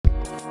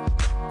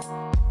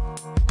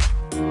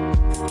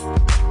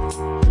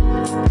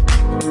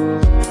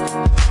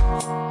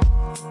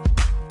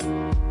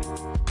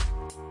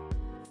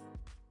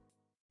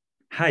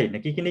Hi,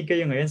 nakikinig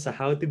kayo ngayon sa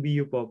How to Be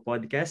You Po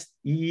Podcast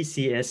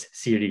EECS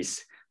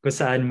series, kung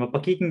saan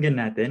mapakikinggan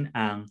natin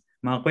ang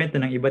mga kwento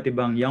ng iba't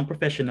ibang young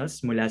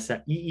professionals mula sa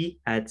EE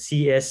at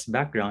CS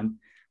background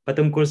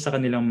patungkol sa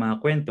kanilang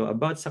mga kwento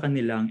about sa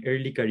kanilang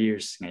early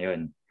careers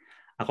ngayon.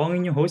 Ako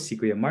ang inyong host,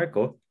 si Kuya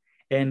Marco,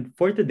 and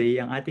for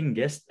today, ang ating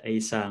guest ay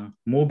isang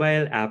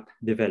mobile app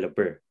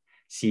developer,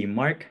 si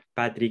Mark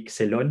Patrick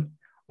Celon,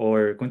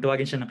 or kung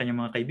tawagin siya ng kanyang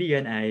mga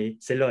kaibigan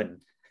ay Celon.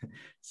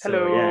 So,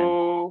 yan.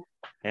 Hello!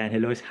 Ayan,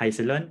 hello, hi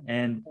Celon.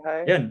 And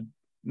Hi. yan,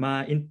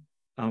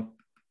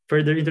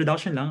 further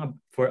introduction lang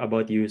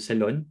about you,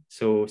 Celon.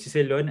 So si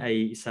Celon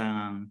ay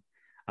isang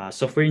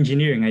software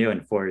engineer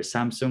ngayon for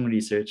Samsung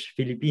Research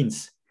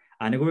Philippines.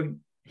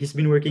 He's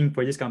been working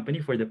for this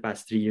company for the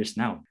past 3 years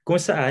now. Kung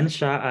saan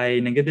siya ay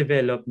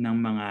nag-develop ng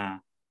mga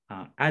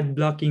ad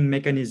blocking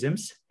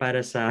mechanisms para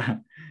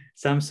sa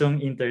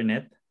Samsung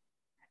Internet.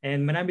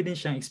 And marami din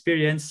siyang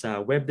experience sa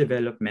web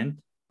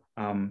development,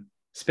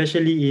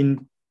 especially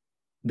in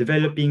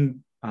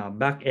developing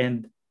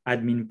back-end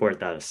admin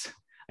portals.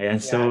 Ayan,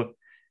 yeah. So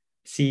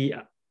si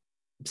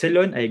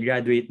Celon ay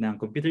graduate ng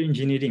computer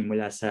engineering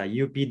mula sa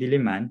UP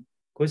Diliman,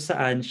 kung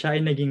saan siya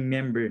ay naging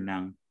member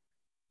ng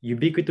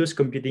Ubiquitous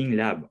Computing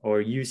Lab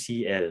or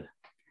UCL.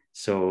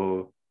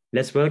 So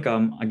let's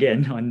welcome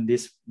again on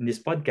this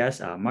podcast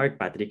Mark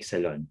Patrick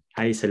Celon.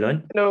 Hi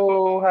Celon.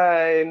 Hello,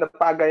 hi.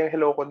 Napaga yung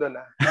hello ko doon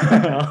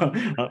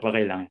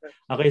Okay lang.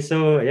 Okay,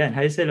 so ayan,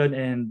 hi Celon,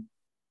 and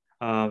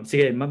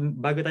sige,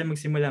 bago tayo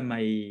magsimula,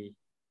 may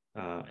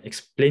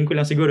explain ko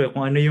lang siguro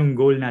kung ano yung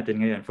goal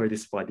natin ngayon for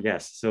this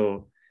podcast.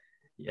 So,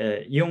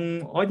 yung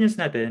audience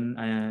natin,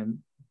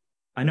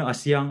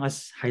 as young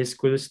as high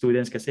school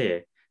students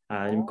kasi,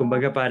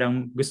 kumbaga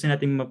parang gusto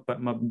nating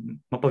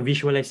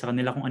mapa-visualize sa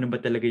kanila kung ano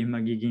ba talaga yung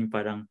magiging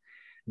parang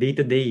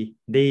day-to-day,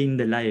 day in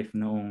the life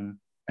noong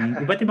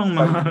iba't ibang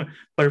mga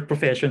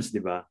professions,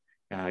 di ba?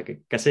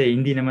 Kasi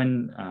hindi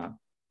naman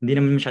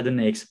masyado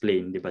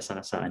na-explain, di ba, sa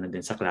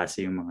sa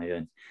klase yung mga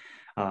yon.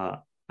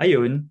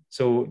 Ayun,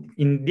 so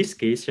in this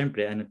case,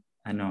 syempre,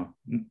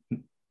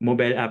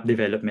 mobile app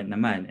development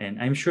naman. And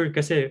I'm sure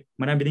kasi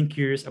marami din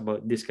curious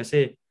about this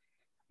kasi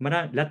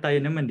lahat tayo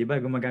naman, di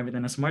ba, gumagamit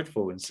na ng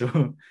smartphone. So,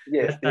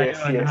 yes.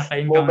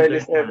 nakaka-encounter mobile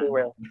is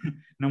everywhere.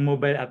 ng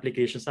mobile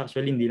applications.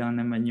 Actually, hindi lang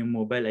naman yung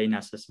mobile ay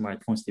nasa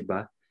smartphones, di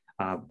ba?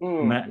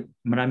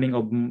 Maraming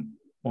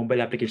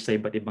mobile applications sa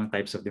iba't ibang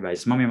types of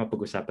devices. Mamaya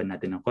mapag-usapan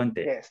natin ng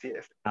konti. Yes.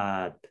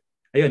 At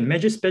ayun,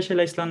 medyo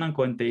specialized lang ng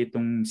konti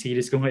itong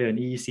series ko ngayon,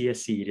 EECS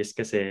series,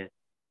 kasi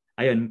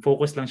ayun,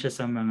 focus lang siya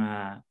sa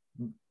mga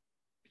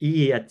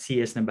EE at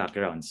CS na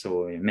background.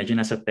 So, medyo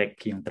nasa tech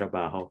yung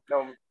trabaho.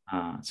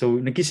 So,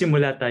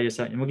 magsisimula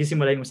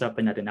yung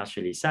usapan natin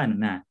actually sa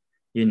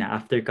yun na,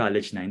 after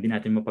college na, hindi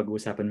natin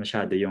mapag-uusapan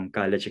masyado yung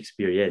college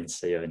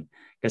experience. Ayun.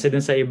 Kasi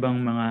dun sa ibang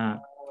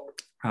mga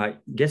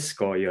guests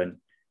ko,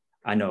 yun,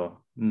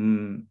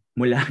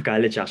 mula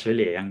college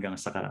actually hanggang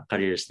sa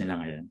careers nila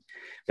ngayon.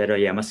 Pero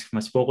yeah,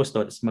 mas focus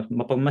to,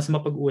 mas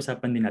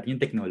mapag-uusapan din natin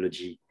yung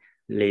technology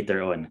later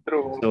on.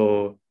 True. So,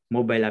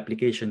 mobile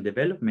application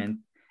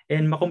development,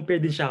 and makompare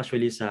din siya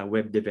actually sa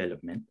web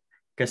development.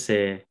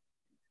 Kasi,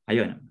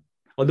 ayun,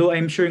 although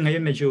I'm sure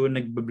ngayon medyo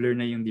nag-blur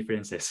na yung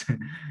differences.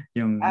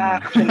 yung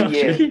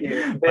actually,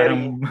 yes.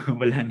 Parang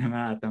wala na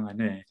nga atang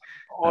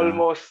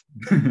almost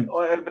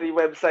every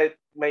website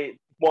may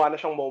mukha na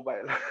siyang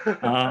mobile.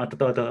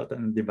 Totoo,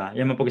 di ba?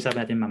 Yan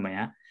mapag-usapan natin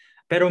mamaya.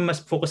 Pero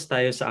mas focus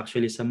tayo sa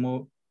actually sa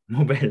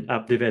mobile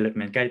app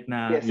development, kahit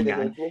na yes.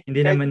 Hindi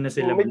kahit naman na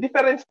sila. May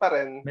difference pa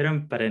rin.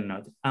 Meron pa rin,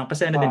 no?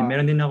 Kasi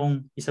meron din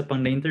akong isa pang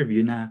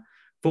na-interview na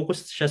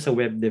focused siya sa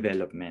web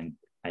development.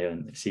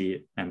 Ayun,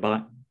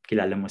 baka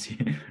kilala mo si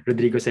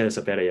Rodrigo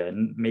Celso, pero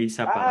yun, may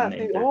isa pa akong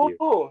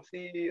na-interview.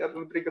 Si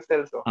Rodrigo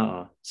Celso.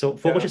 So,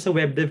 focus siya sa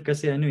web dev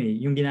kasi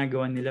yung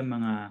ginagawa nila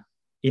mga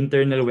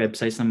internal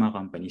websites ng mga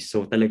companies.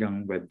 So,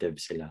 talagang web dev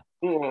sila.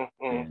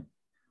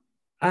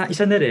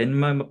 Isa na rin,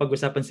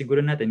 mapag-usapan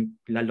siguro natin,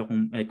 lalo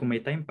kung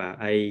may time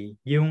pa, ay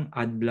yung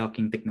ad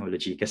blocking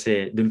technology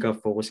kasi dun ka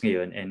focus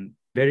ngayon, and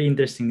very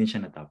interesting din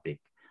siya na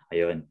topic.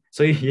 Ayun.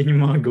 So, yun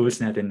yung mga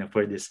goals natin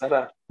for this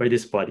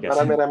podcast.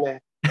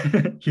 Marami.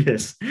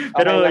 Yes.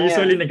 Pero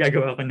usually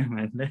nagagawa ko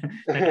naman.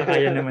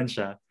 Nakakaya naman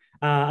siya.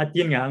 At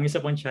yun nga, ang isa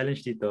pang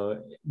challenge dito,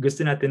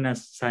 gusto natin na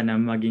sana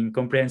maging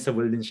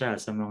comprehensible din siya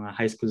sa mga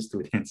high school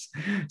students.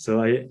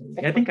 So,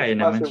 I think kaya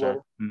naman siya.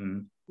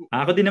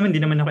 Ako din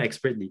naman ako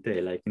expert dito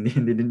Like,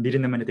 hindi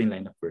rin naman ito yung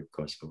line of work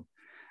ko. So,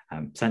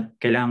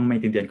 kailangan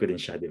maintindihan ko din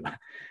siya, di ba?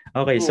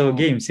 Okay, so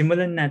game,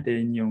 simulan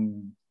natin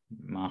yung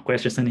mga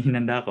questions na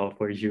hinanda ko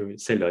for you,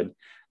 Celon.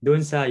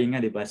 Doon sa, yun nga,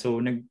 di ba? So,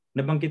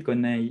 nabanggit ko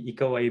na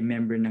ikaw ay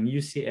member ng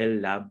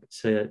UCL lab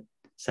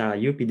sa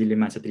UP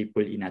Diliman sa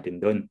EEE natin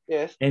doon.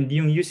 Yes. And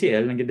yung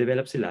UCL,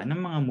 nag-develop sila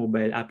ng mga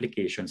mobile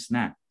applications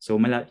na. So,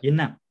 yun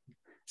na.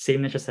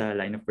 Same na siya sa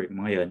line of work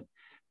mo ngayon.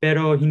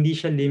 Pero hindi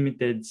siya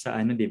limited sa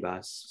di ba?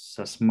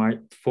 Sa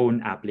smartphone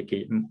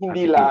applications.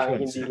 Hindi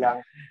lang.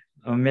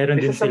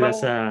 Meron din sila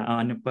sa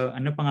ano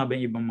pa nga ba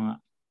yung ibang mga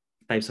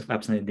types of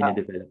apps na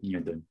dine-develop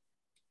niyo doon?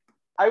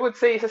 I would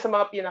say isa sa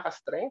mga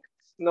pinaka-strengths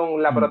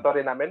nung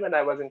laboratory namin when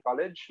I was in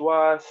college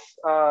was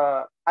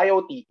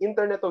IoT,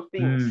 Internet of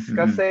Things.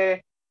 Kasi,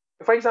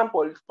 for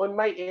example, on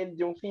my end,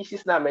 yung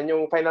thesis namin,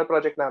 yung final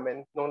project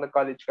namin nung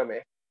nag-college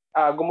kami,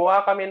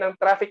 gumawa kami ng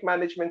traffic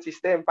management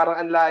system. Parang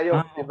ang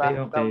layo, di ba?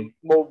 Okay.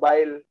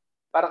 Mobile.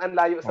 Parang ang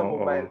layo sa Oo,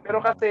 mobile. Pero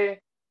kasi,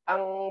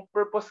 ang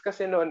purpose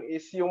kasi noon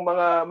is yung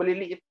mga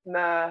maliliit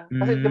na,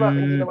 kasi di ba,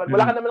 hindi naman,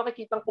 wala ka naman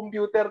nakikitang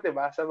computer, di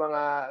ba, sa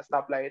mga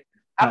stoplight.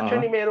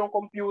 Actually, mayroong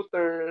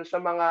computer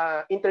sa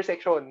mga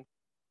intersection.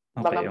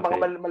 Okay.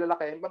 Mga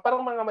malalaki.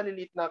 Parang mga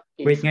maliliit na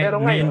case. Wait,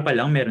 Pero ngayon pa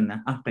lang meron na?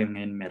 Okay,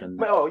 ngayon meron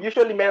na.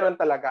 Usually meron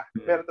talaga.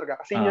 Meron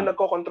talaga. Kasi yun yung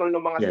nagko-control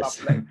ng mga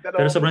stoplight.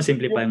 Pero sobrang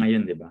simple pa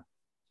ngayon, di ba?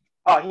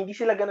 Hindi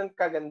sila ganun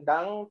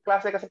kagandang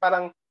klase kasi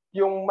parang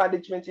yung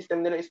management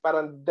system nila is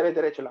parang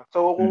dire-diretso lang.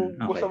 So, kung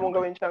gusto mong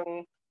gawin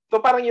siyang... So,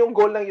 parang yung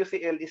goal ng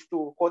UCL is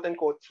to,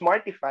 quote-unquote,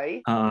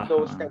 smartify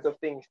those kinds of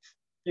things.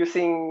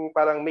 Using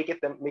parang make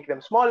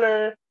them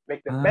smaller, make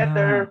them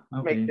better,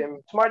 make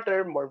them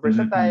smarter, more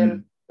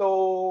versatile.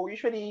 So,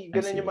 usually,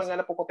 ganun yung mga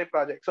napupunta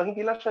project. So,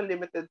 hindi lang siya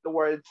limited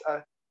towards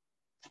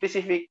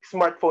specific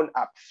smartphone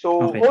apps.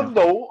 So,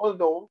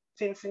 although,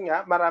 since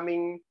nga,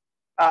 maraming,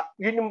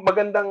 yun yung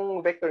magandang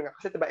vector nga.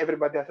 Kasi diba,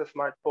 everybody has a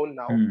smartphone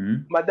now.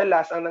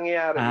 Madalas, ang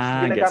nangyayari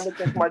is ginagamit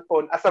yung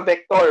smartphone as a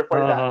vector for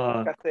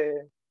that.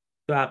 Kasi,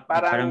 so,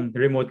 parang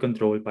remote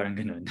control, parang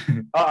ganun.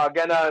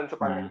 Ganun. So,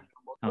 parang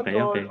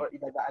control or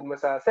idadaan mo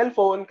sa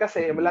cellphone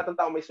kasi lahat ng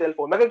tao may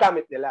cellphone,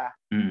 magagamit nila.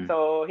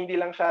 So, hindi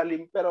lang siya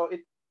pero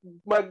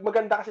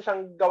maganda kasi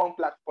siyang gawang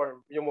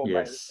platform, yung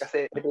mobile.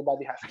 Kasi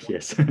everybody has one.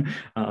 Yes. So,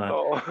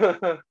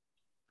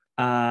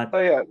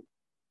 yan.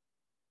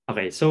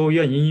 Okay, so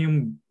yun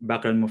yung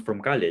background mo from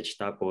college.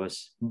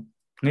 Tapos,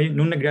 ngayon,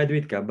 nung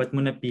nag-graduate ka, ba't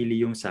mo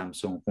napili yung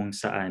Samsung kung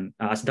saan,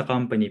 as the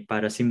company,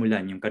 para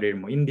simulan yung career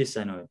mo in this,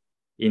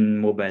 in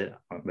mobile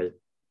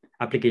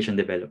application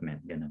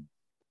development, ganun?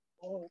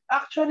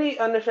 Actually,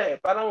 siya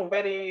parang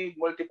very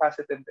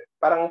multifaceted.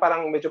 Parang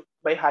medyo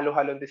may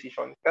halo-halong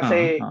decision.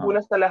 Kasi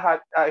una sa lahat,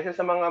 isa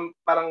sa mga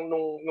parang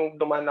nung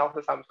dumaan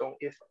ako sa Samsung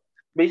is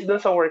based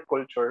doon sa work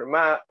culture.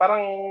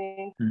 Parang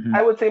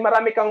I would say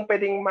marami kang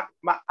pwedeng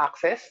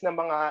ma-access ng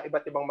mga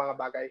iba't ibang mga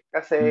bagay.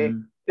 Kasi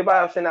 'di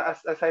ba,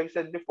 as I've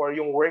said before,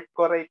 yung work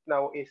ko right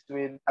now is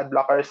with ad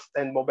blockers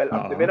and mobile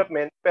app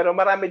development, pero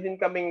marami din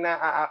kaming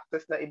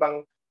na-access na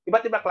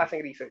iba't ibang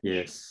klaseng research.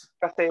 Yes.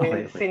 Kasi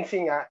since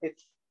nga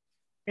it's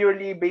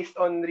purely based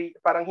on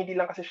parang hindi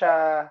lang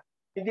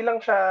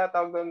siya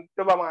tawag doon,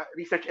 'di ba, mga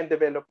research and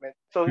development.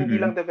 So hindi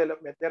lang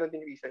development, meron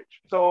ding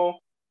research. So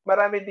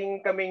marami din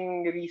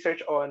kaming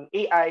research on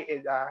AI,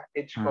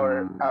 edge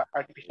for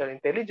artificial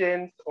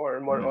intelligence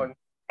or more on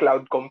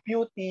cloud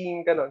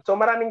computing, ganun. So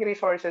maraming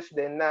resources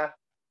din na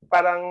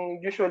parang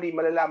usually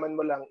malalaman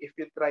mo lang if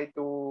you try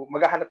to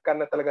maghahanap ka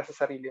na talaga sa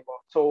sarili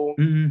mo. So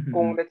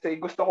kung let's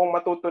say gusto kong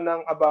matuto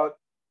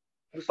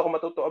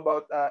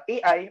about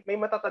AI, may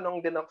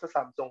matatanong din ako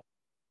sa Samsung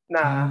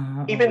na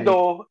even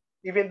though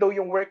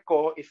yung work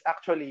ko is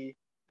actually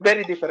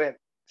very different.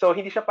 So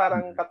hindi siya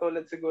parang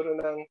katulad siguro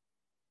ng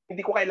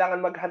hindi ko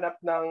kailangan maghanap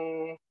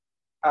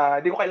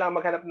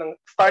ng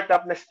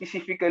startup na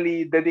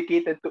specifically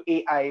dedicated to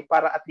AI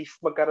para at least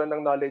magkaroon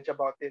ng knowledge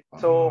about it.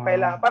 So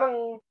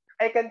parang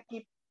I can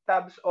keep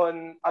tabs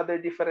on other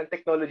different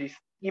technologies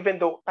even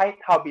though kahit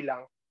hobby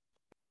lang.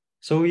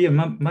 So yeah,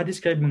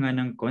 ma-describe mo nga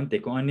ng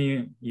konti kung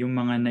ano yung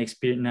mga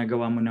na-experience na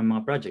gawa mo ng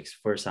mga projects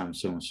for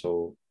Samsung.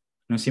 So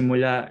nung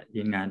simula,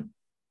 yun nga,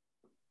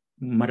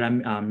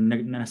 marami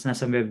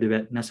nasa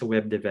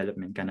web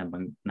development ka na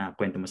bang na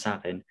kwento mo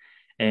sa akin.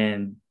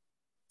 And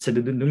so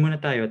doon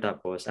muna tayo,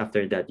 tapos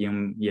after that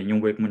yung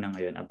work mo na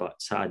ngayon about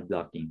sa ad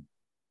blocking.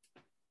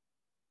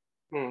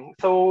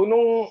 So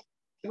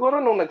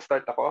siguro nung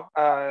nag-start ako,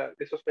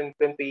 this was in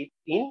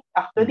 2018.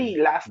 Actually,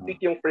 last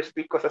week yung first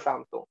week ko sa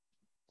Samsung.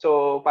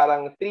 So,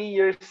 parang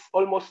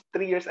almost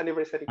 3 years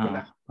anniversary ko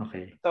na.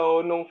 Okay.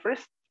 So, nung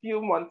first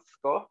few months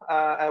ko,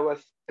 I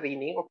was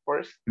training, of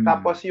course.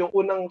 Tapos, yung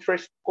unang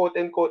first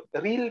quote-unquote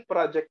real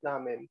project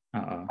namin,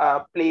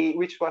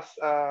 which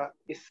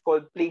is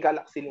called Play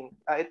Galaxy Link.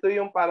 Ito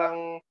yung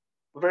parang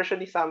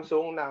version ni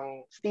Samsung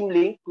ng Steam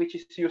Link, which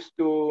is used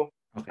to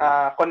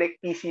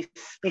connect PC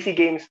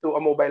games to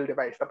a mobile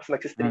device. Tapos,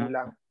 nagsistream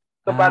lang.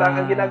 So, parang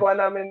ang ginagawa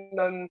namin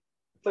nun,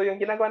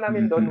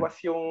 doon was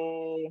yung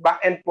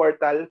back-end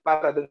portal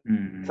para doon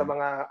sa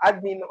mga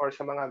admin or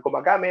sa mga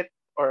gumagamit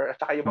or at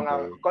saka yung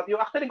mga yung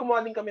actually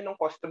gumawa din kami ng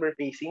customer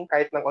facing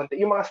kahit ng onte.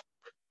 Yung mga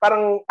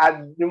parang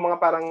yung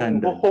mga parang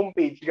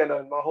homepage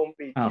mga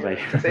homepage.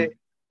 Kasi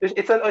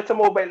it's a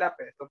mobile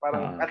app So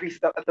parang at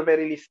least at the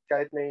very least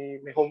kahit may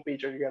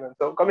homepage or gano'n.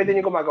 So kami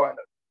din yung gumagawa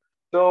nun.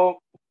 So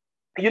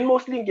yun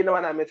mostly yung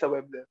ginawa namin sa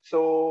web dev.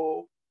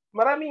 So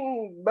marami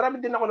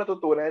din ako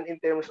natutunan in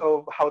terms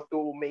of how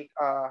to make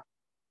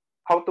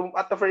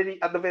at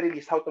the very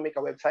least how to make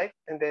a website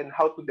and then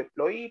how to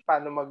deploy,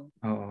 paano mag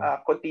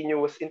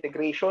continuous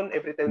integration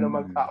every time na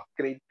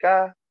mag-upgrade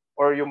ka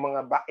or yung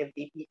mga backend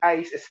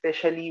APIs,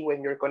 especially when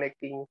you're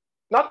connecting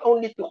not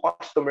only to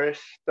customers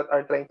that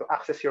are trying to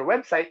access your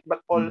website, but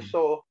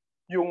also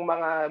yung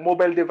mga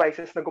mobile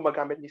devices na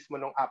gumagamit mismo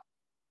ng app.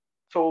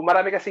 So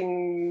marami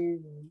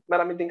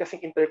din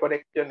kasing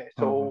interconnect yun eh.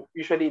 So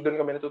usually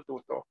doon kami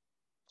natututo.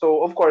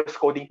 So of course,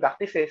 coding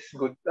practices,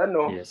 good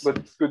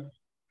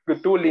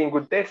tooling,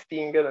 good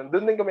testing, ganun.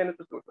 Doon din kami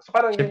natututo. So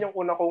parang yun yung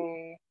una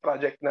kong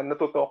project na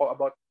natuto ko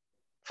about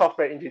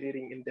software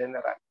engineering in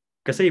general.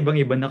 Kasi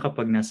ibang-iba na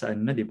kapag nasa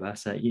na, 'di ba?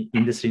 Sa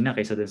industry na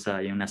kaysa dun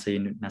sa yung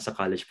nasa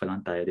college pa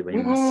lang tayo, 'di ba?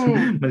 Yung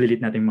mga malilit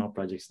nating mga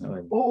projects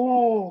noon.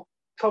 Oo.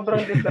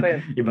 Sobrang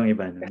different.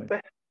 Ibang-iba naman.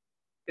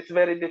 It's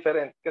very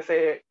different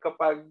kasi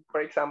kapag,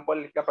 for example,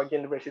 kapag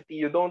university,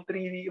 you don't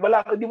really,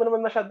 di mo naman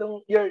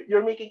masyadong,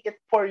 you're making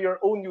it for your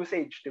own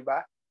usage, di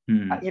ba?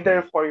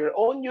 Either for your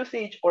own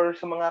usage or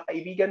sa mga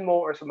kaibigan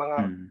mo or sa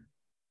mga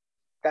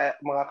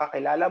mga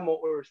kakilala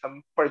mo or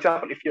for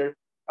example, if you're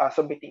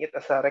submitting it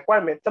as a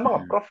requirement sa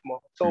mga prof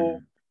mo. So,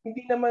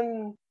 hindi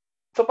naman,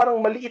 so parang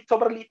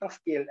sobrang liit ng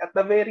scale. At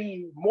the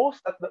very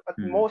most, at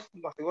most,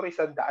 siguro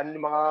 100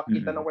 yung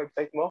makakita ng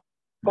website mo.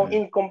 Kung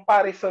in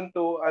comparison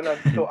to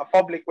a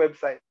public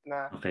website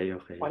na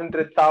 100,000,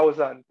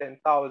 10,000,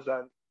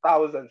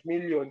 thousands,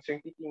 millions yung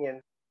titingin,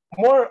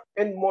 more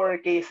and more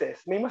cases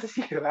may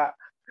masisira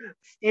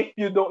if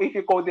you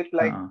code it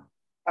like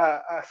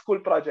a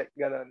school project,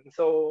 ganun.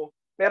 So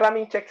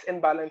maraming checks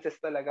and balances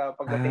talaga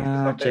pagdating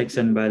sa software.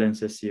 Checks and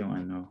balances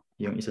yung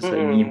isa sa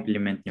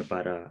ini-implement niyo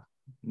para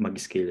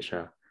mag-scale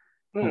siya.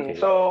 Okay.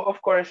 So, of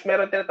course,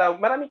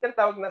 maraming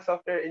tinatawag na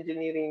software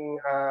engineering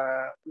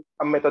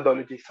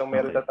methodologies. So,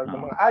 meron tinatawag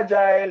ng mga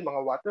agile,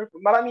 mga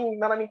waterfall,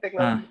 maraming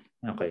technology.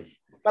 Okay.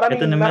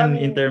 Ito naman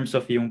in terms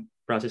of yung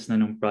process na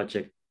ng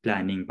project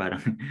planning,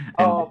 parang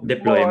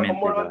deployment.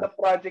 More on the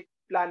project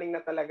planning na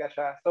talaga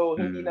siya. So,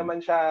 hindi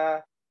naman siya,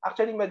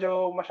 actually,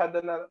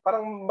 masyado na,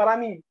 parang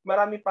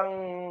marami pang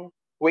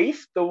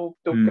ways to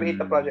create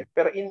a project.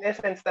 Pero in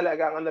essence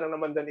talaga, ang ano lang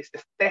naman doon is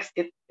just test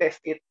it,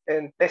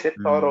 and test it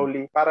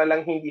thoroughly para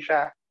lang hindi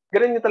siya,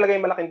 ganun yung talaga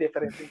yung malaking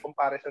difference in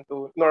comparison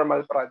to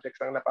normal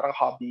projects lang na parang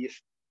hobbies.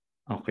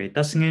 Okay.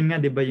 Tapos ngayon nga,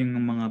 di ba yung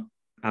mga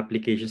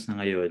applications na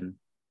ngayon,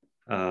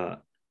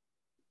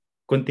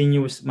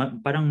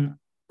 parang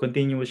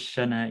continuous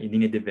siya na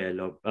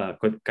i-develop.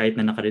 Kahit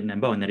na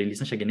na-release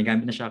na siya,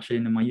 ginagamit na siya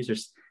actually ng mga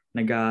users.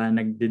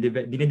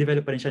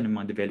 Dine-develop pa rin siya ng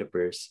mga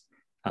developers.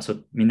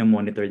 So,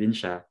 minomonitor din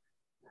siya.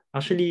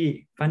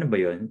 Actually, paano ba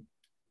yun?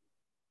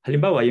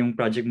 Halimbawa, yung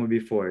project mo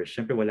before,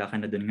 syempre wala ka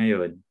na dun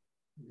ngayon.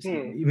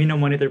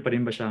 Minomonitor pa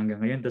rin ba siya hanggang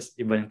ngayon? Tapos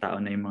iba yung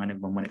tao na yung mga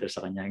nagmamonitor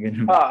sa kanya.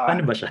 Ganun ba?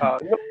 Paano ba siya?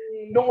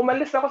 Nung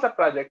umalis ako sa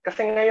project,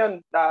 kasi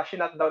ngayon,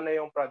 shutdown na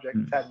yung project,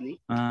 sadly.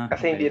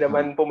 Kasi hindi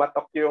naman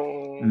pumatok yung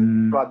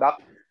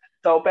product.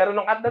 So, pero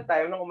nung at that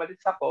time, nung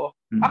umalis ako,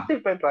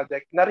 active pa yung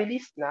project.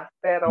 Na-release na,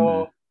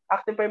 pero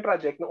active pa yung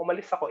project. Nung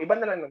umalis ako, iba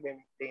na lang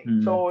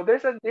nag-maintain. So,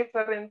 there's a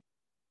different,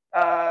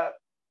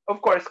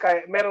 of course,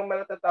 merong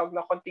matatawag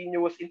na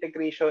continuous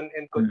integration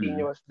and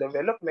continuous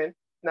development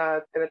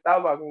na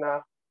tinatawag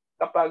na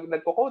kapag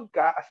nagko-code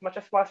ka, as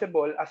much as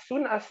possible, as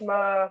soon as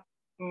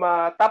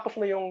matapos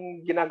mo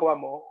yung ginagawa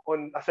mo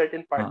on a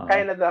certain part,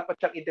 kaya na dapat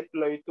siyang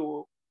i-deploy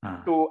to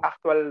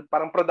actual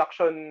parang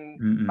production,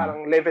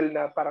 parang level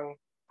na parang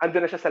ando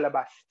na siya sa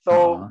labas.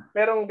 So,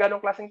 merong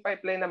ganong klaseng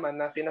pipeline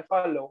naman na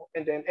pina-follow,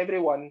 and then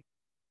everyone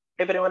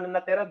na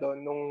natira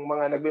doon, nung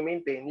mga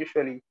nagme-maintain,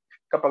 usually,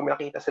 kapag may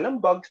nakita silang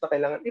bugs na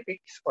kailangan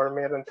i-fix or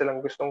merong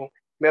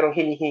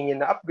hinihingi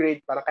na upgrade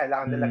para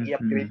kailangan nilang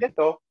i-upgrade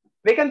ito,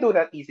 they can do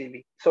that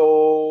easily.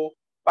 So,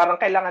 parang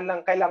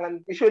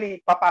kailangan usually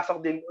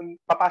papasok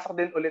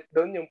din ulit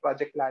doon yung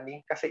project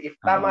planning, kasi if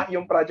tama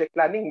yung project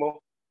planning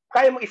mo,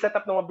 kaya mo i-set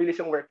up ng mabilis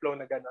yung workflow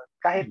na gano'n,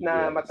 kahit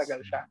na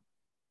matagal siya.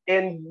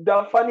 And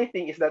the funny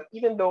thing is that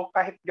even though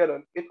kahit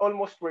ganun, it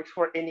almost works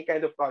for any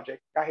kind of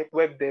project, kahit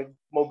web dev,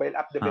 mobile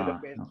app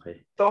development,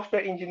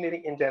 software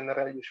engineering in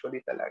general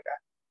usually talaga.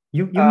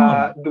 Yung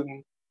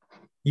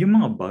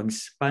mga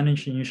bugs, paano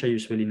nyo siya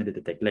usually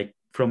na-detect? Like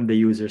from the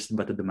users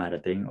ba ito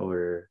dumarating,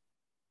 or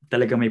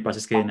talaga may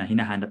process kayo na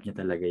hinahanap nyo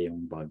talaga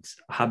yung bugs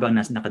habang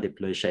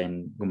naka-deploy siya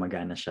and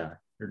gumagana siya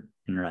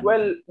in run?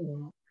 Well,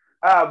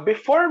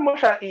 before mo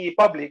siya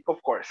i-public,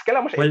 of course,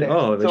 kailangan mo siya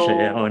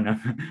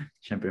i-test.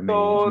 Siyempre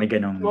may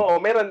ganong...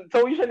 meron.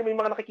 So, usually may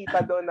mga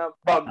nakikita doon na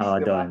bugs,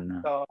 diba?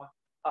 So,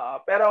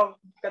 pero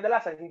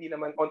kadalasan, hindi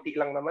naman, konti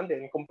lang naman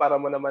din. Kumpara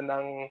mo naman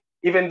ng,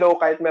 even though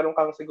kahit meron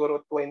kang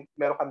siguro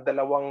meron kang 2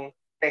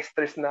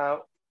 testers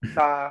na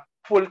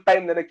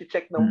full-time na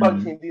nag-check ng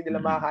bugs, hindi nila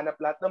mahanap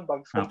lahat ng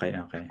bugs. Okay.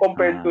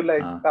 Compared to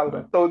like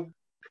 1,000. So,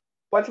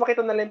 once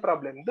makita nila yung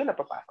problem, doon na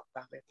papasok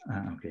namin.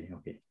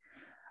 Okay.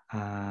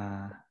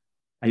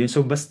 Ayun,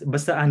 so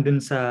basta andun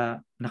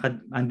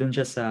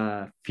siya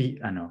sa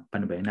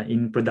paano ba yun?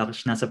 In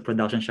production, nasa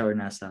production siya or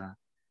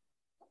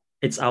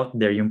it's out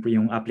there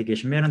yung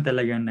application. Meron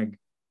talagang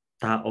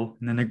tao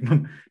na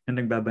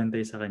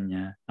nagbabantay sa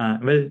kanya.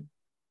 Well,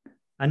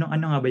 ano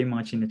nga ba yung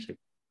mga chine-check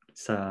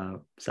sa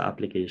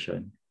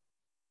application?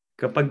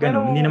 Kapag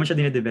hindi naman siya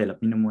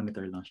dine-develop,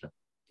 monitor lang siya.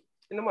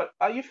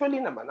 Usually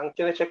naman, ang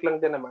chine-check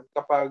lang din naman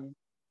kapag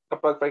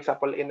kapag for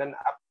example in an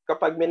app,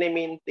 kapag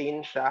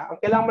mini-maintain siya, ang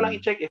kailangan mo lang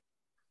i-check is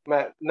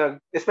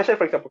especially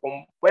for example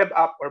kung web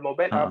app or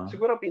mobile app,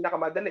 siguro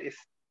pinakamadali is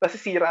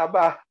nasisira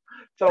ba.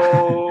 So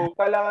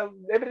kailangan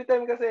every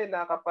time kasi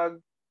na kapag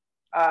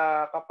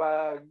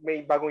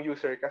may bagong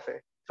user kasi.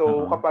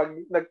 So kapag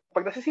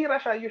nasisira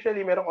siya,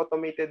 usually merong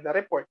automated na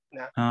report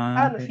na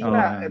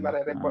nasira,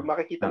 mare-report,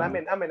 makikita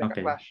namin may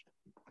nagka-crash.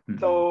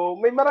 So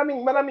may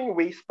maraming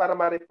ways para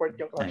ma-report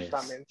yung crash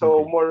namin.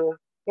 So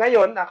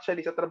ngayon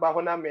actually sa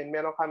trabaho namin,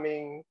 meron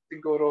kaming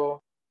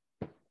siguro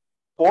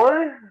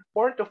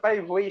 4 to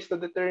 5 ways to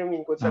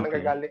determine kung saan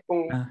nagagaling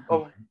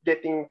of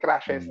getting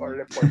crashes or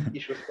report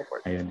issues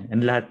report. Ayun.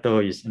 And lahat to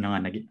is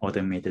naging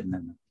automated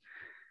na.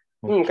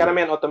 Okay.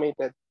 Karamihan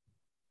automated.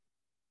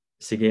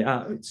 Sige.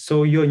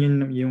 So yun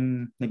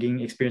yung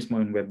naging experience mo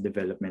in web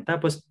development.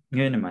 Tapos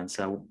ngayon naman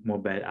sa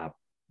mobile app.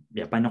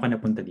 Paano ka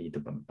napunta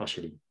dito?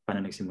 Actually,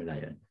 paano nagsimula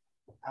yan?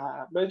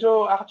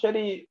 Medyo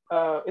actually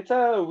it's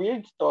a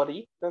weird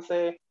story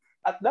kasi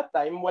at that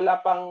time wala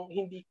pang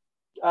hindi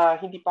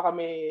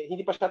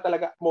pa siya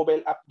talaga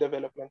mobile app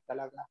development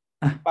talaga.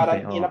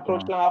 Parang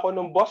in-approach lang ako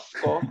nung boss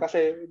ko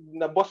kasi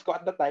na boss ko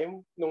at the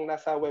time nung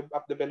nasa web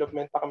app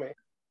development pa kami.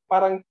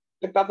 Parang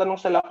nagtatanong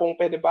sila kung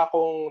pwede ba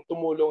akong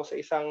tumulong sa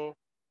isang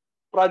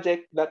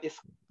project that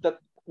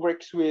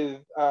works with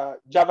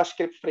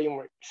JavaScript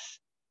frameworks.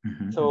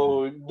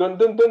 So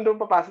doon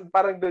papasok,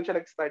 parang doon siya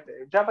nag-start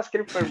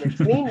JavaScript frameworks,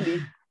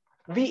 namely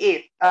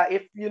V8.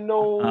 If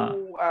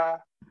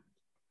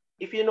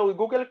you know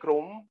Google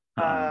Chrome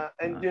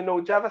and you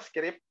know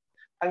JavaScript,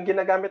 ang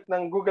ginagamit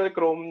ng Google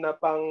Chrome na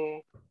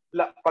pang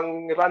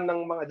run ng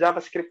mga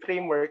JavaScript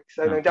frameworks,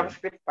 ng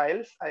JavaScript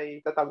files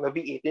ay tatawag na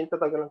V8, yung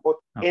tatawag ng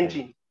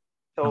engine.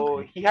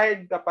 So he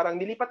hired,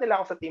 parang nilipat nila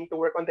ako sa team to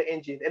work on the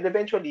engine, and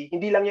eventually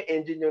hindi lang yung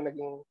engine yung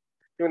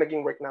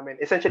naging work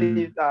namin.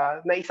 Essentially,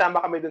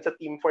 naisama kami dun sa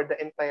team for the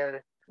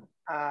entire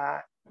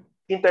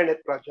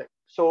internet project.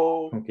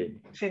 So,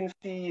 since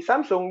si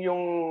Samsung,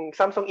 yung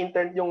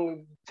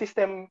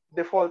system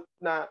default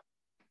na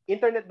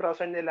internet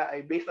browser nila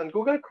ay based on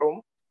Google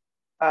Chrome,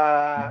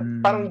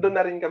 parang doon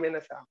na rin kami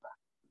nasama.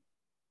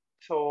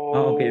 So,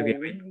 okay.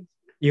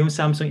 Yung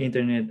Samsung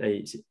internet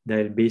ay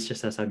dahil based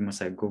siya sabi mo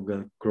sa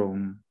Google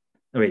Chrome.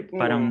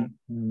 Parang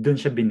doon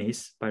siya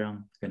binase,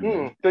 parang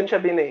ganun. Doon siya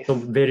binase. So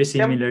very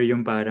similar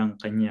yung parang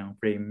kanyang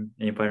frame,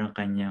 yung parang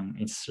kanyang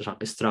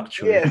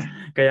structure. Yes.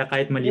 Kaya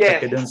kahit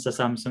malipat ka doon sa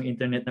Samsung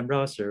internet na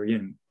browser,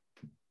 yun,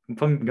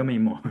 gamay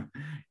mo.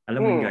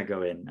 Alam mo yung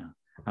gagawin.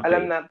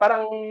 Alam na,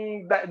 parang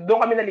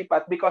doon kami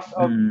nalipat because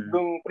of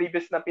yung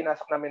previous na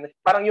pinasok namin.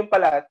 Parang yung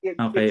pala, it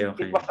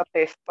was a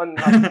test on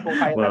us kung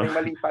kaya namin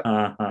malipat.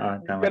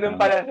 Ganun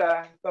pala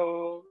siya.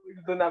 So,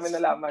 doon namin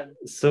nalaman.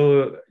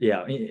 So,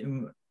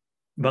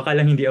 baka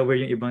lang hindi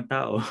aware yung ibang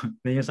tao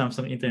na yung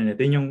Samsung internet,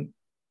 yun yung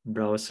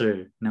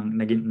browser ng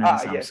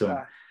Samsung. Yes,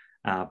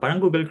 parang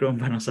Google Chrome,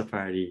 parang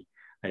Safari.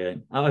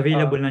 Ayun.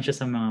 Available lang siya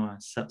sa mga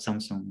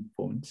Samsung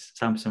phones.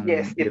 Samsung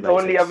devices. It's devices.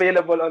 Only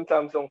available on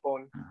Samsung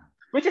phone.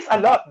 Which is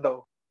a lot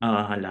though.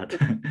 A lot.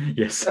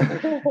 Yes.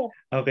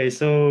 Okay,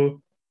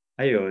 so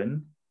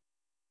ayun.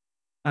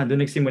 Doon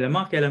nagsimula.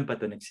 Mga kailan pa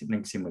to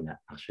nagsimula?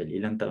 Actually,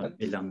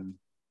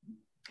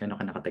 kano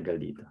ka nakatagal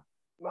dito?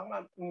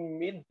 Mga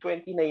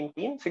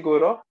mid-2019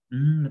 siguro.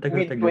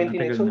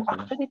 Mid-2019. So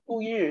actually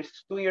 2 years.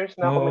 2 years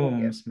na ako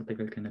mas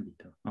matagal ka na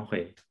dito.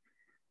 Okay.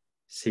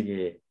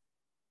 Sige.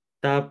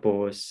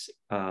 Tapos,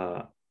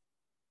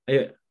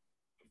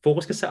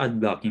 focus ka sa ad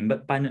blocking.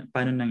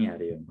 Paano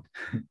nangyari yun?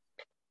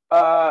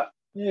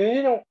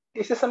 Yun yung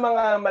isa sa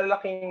mga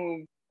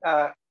malaking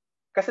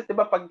kasi 'di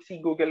ba pag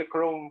si Google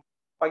Chrome,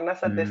 pag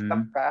nasa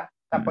desktop ka,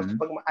 tapos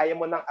pag ayaw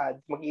mo ng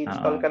ads,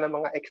 mag-i-install ka ng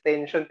mga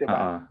extension, 'di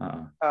ba?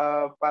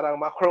 Parang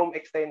mga Chrome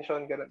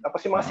extension ganun. Tapos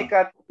yung mga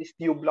sikat is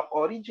uBlock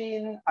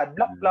Origin,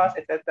 AdBlock Plus,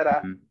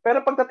 etc.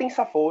 Pero pagdating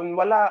sa phone,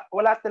 wala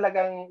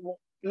talagang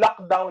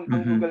lockdown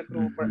ang Google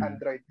Chrome for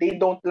Android. They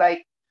don't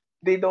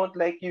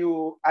like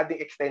you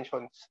adding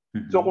extensions.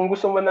 So kung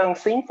gusto mo ng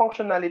same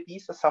functionality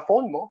sa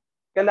phone mo,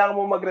 kailangan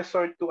mo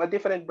mag-resort to a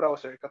different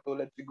browser,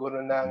 katulad siguro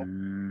ng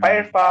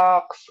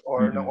Firefox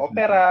or ng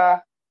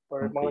Opera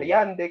or mga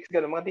Yandex,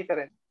 gano'n, mga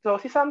different. So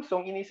si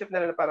Samsung, inisip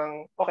nila na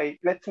parang,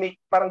 okay,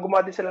 parang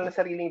gumawa din sila ng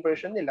sariling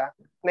version nila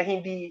na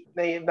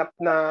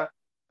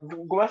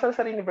gumawa sila ng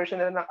sariling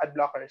version nila ng ad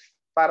blockers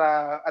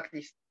para at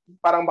least,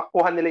 parang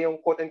makuha nila yung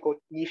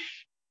quote-unquote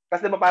niche.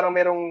 Kasi diba parang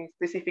merong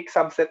specific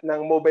subset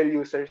ng mobile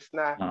users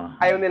na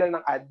ayaw nila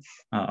ng ads.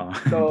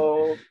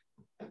 So,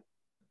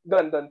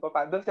 doon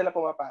sila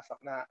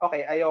pumapasok na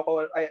okay,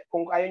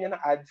 kung ayaw niya ng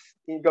ads,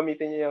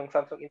 gamitin niya yung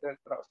Samsung Internet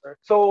Browser.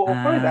 So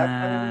for that,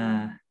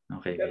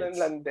 ganun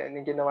lang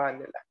din yung ginawa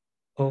nila.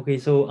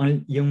 Okay, so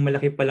yung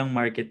malaki palang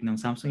market ng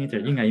Samsung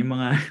Internet, yun nga, yung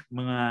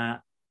mga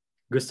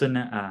gusto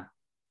na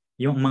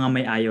yung mga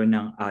may ayaw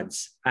ng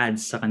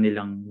ads sa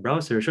kanilang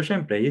browser. So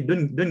syempre,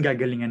 doon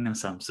gagalingan ng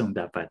Samsung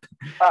dapat.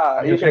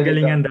 Yung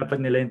gagalingan dapat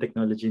nila yung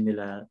technology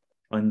nila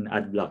on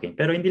ad blocking.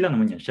 Pero hindi lang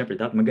naman yan. Syempre,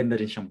 dapat maganda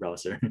rin siyang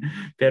browser.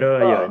 Pero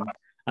ayun.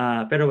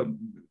 Pero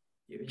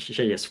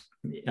yes,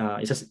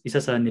 isa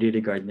sa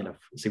nire-regard nila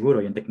siguro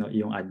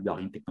yung ad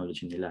blocking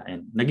technology nila,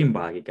 and naging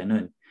bahagi ka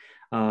nun.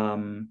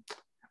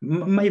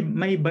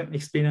 May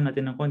explain na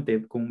natin ng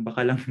konti kung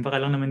baka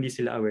lang naman di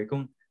sila aware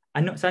kung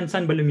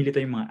saan ba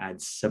lumilito yung mga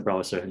ads sa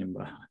browser,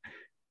 halimbawa.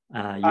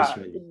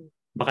 Usually.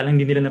 Baka lang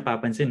hindi nila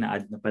napapansin na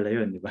ad na pala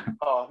yun, di ba?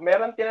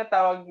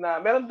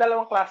 Meron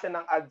dalawang klase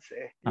ng ads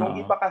eh.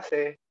 Yung iba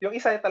kasi, yung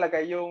isa talaga,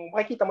 yung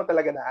makikita mo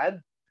talaga na ad.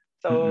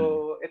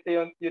 So, ito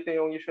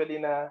yung usually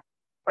na,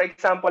 for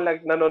example,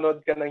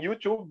 nanonood ka ng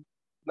YouTube,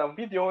 ng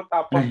video,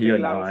 tapos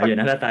biglang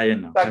halata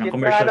yun, no? Parang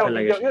commercial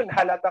talaga siya. Yun,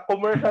 halata,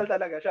 commercial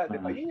talaga siya, di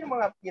ba? Yun yung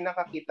mga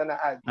pinakakita na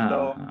ads.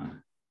 So,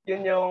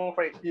 yun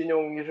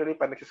yung usually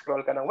pag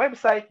nag-scroll ka ng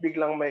website,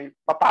 biglang may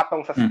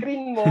papatong sa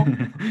screen mo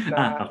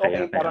na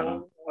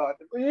parang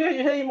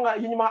yun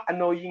yung mga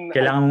annoying na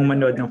kailangan mong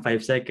manood ng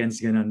 5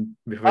 seconds ganun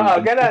before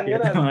ganun.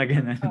 Mga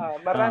ganun.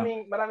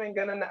 Maraming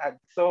ganun na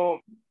ads.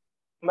 So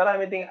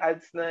marami ding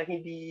ads na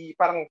hindi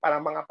parang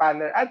mga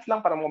banner ads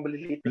lang, parang mga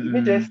maliliit na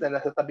images na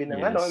nasa tabi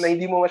ng na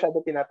hindi mo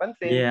masyado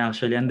pinapansin. Yeah,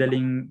 actually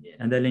andaling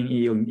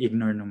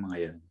i-ignore ng mga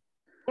yun.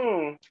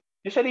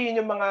 Usually yun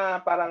yung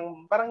mga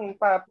parang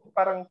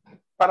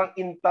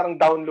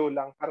down low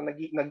lang, parang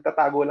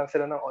nagtatago lang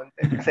sila ng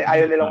content kasi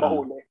ayaw nilang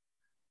mahuli.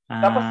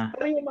 Tapos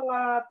yung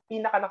mga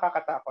pinaka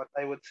nakakatakot,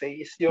 I would say,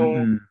 is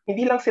yung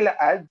hindi lang sila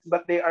ads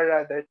but they are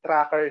rather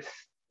trackers.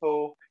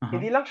 So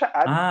hindi lang siya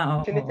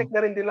ads, chine-check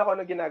na rin nila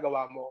kung ano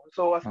ginagawa mo.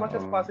 So as much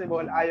as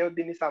possible, ayaw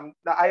din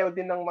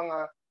ng mga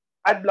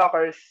ad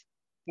blockers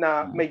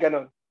na may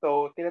ganun.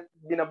 So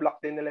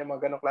binablock din nila yung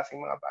mga ganung klaseng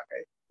mga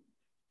bagay.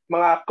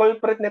 Mga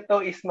culprit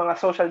nito is mga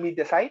social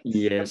media sites,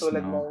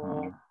 katulad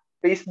ng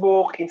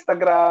Facebook,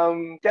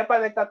 Instagram. Kaya pa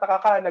nagtataka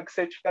ka,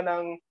 nag-search ka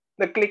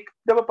nag-click,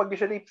 diba pag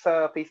usually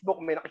sa Facebook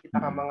may nakikita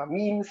ka mga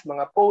memes,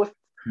 mga posts,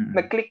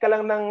 nag-click ka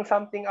lang ng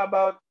something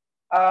about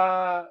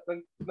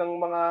ng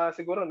mga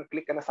siguro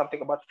nag-click ka na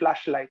something about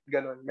flashlight,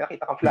 ganun. May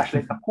nakita kang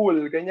flashlight na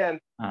cool, ganyan.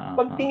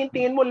 Pag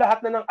tingin-tingin mo lahat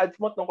na ng ads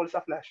mo tungkol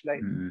sa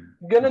flashlight.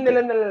 Ganun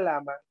nila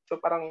nalalaman.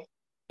 So parang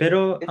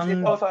pero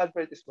it's also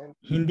advertisement.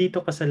 Hindi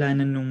to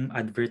kasalanan ng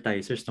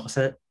advertisers, no?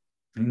 Kasi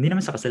hindi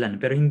naman sa kasalanan,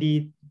 pero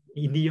hindi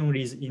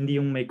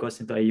yung may cause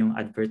nito ay yung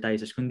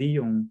advertisers, kundi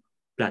yung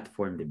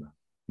platform, di ba?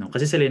 No,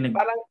 kasi sila yung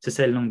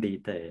nag-sell ng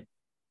data eh.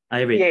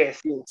 Ay wait.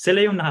 Yes.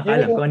 Sila yung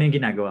nakakaalam kung ano yung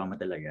ginagawa mo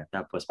talaga.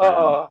 Tapos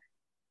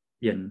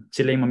yan,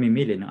 sila yung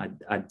mamimili ng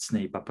ads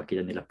na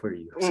ipapakita nila for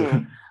you. So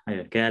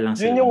ayun, kaya lang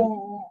sila.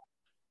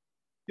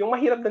 Yung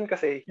mahirap din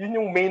kasi, yun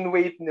yung main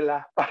weight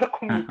nila para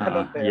kumita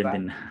ng pera. Yun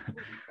din.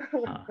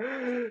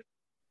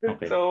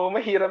 Okay. So,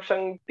 mahirap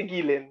siyang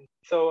tigilin.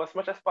 So, as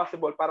much as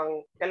possible,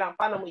 parang kailangan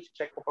paano mo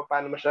i-check kung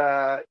paano mo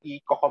siya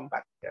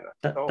i-combat.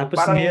 So, tapos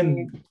parang, ngayon,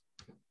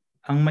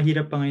 ang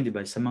mahirap pa ngayon, di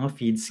ba, sa mga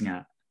feeds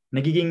nga,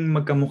 nagiging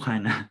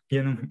magkamukha na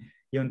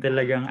yung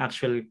talagang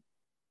actual,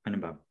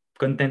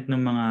 content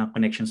ng mga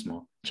connections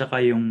mo, tsaka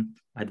yung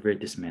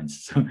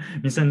advertisements. So,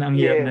 minsan ang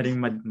hirap na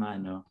rin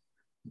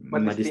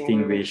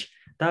ma-distinguish.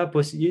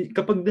 Tapos,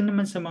 kapag doon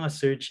naman sa mga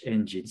search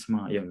engines,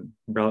 yung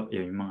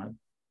mga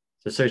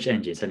sa search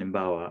engines,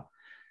 halimbawa,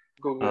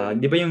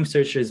 di ba yung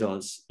search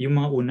results,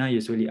 yung mga una,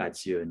 usually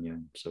ads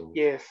yun. So,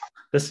 yes.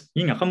 Tapos,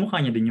 yun nga,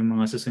 kamukha niya din yung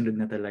mga susunod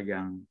na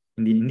talagang,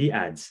 hindi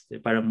ads,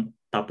 parang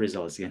top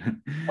results.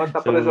 Ganun.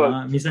 Top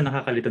results. Minsan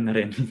nakakalito na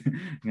rin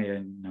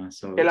ngayon. No?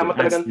 So, kailangan mo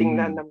talagang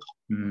tingnan.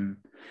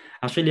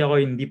 Actually, ako,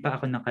 hindi pa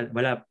ako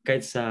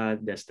kahit sa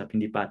desktop,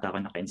 hindi pa ata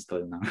ako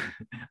naka-install ng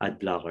ad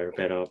blocker.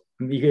 Pero,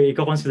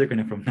 i-consider ko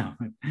na from now.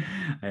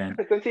 Ayan.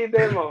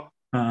 Consider mo.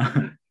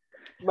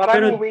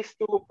 Maraming ways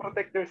to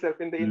protect yourself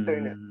in the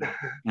internet.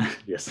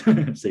 Yes.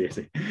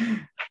 Sige.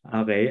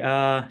 Okay.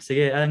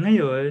 Sige.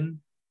 Ngayon,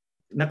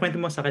 nakwento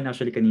mo sa akin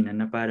actually kanina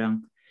na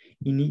parang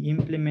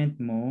ini-implement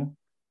mo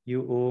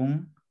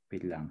yung...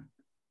 Wait lang.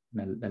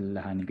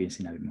 Nalalahanin ko yung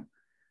sinabi mo.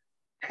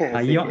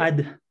 Yung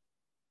ad...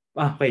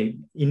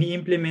 Okay.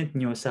 Ini-implement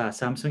nyo sa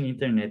Samsung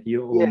Internet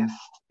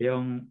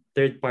yung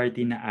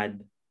third-party na ad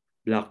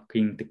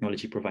blocking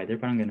technology provider.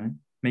 Parang ganun?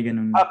 May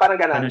ganun? Parang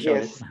ganun,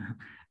 yes.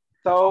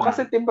 So,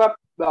 kasi diba,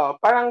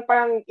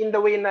 parang in the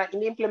way na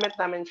ini-implement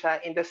namin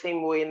siya in the same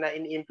way na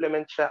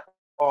ini-implement siya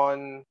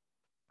on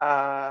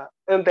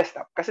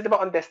desktop. Kasi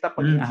diba on desktop,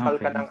 pag-install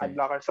ka ng ad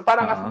blocker. So,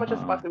 parang as much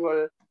as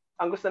possible,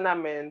 ang gusto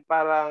namin,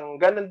 parang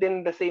ganun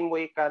din the same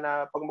way ka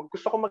na pag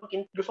gusto ko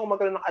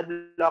magkaroon ng ad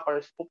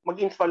blockers,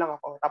 mag-install lang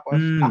ako, tapos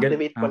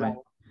activate ko lang.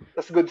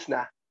 Tapos goods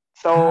na.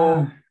 So,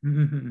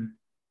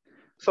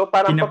 so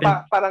parang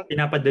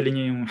pinapadali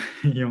niyo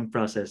yung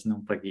process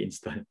ng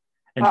pag-i-install.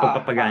 And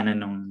pagpapagana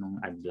ng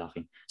ad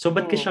blocking. So,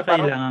 ba't siya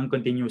kailangan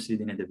continuously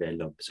din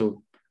na-develop?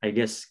 So, I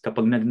guess,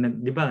 kapag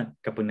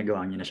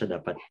nagawa niyo na siya,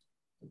 dapat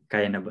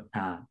kaya na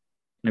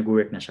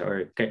nag-work na siya?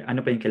 Or ano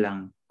pa yung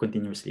kailangan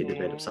continuously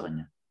develop sa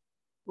kanya?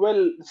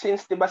 Well,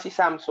 since diba si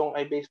Samsung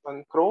ay based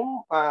on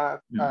Chrome,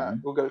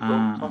 Google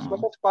Chrome, so as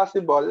much as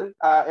possible,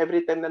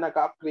 every time na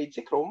nag-upgrade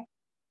si Chrome,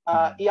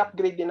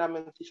 i-upgrade din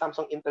namin si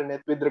Samsung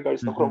Internet with regards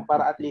to Chrome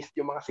para at least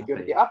yung mga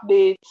security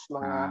updates,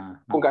 mga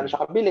kung gaano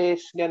siya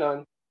kabilis,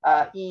 gano'n.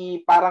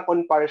 parang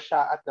on par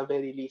siya at the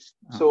very least.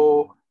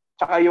 So,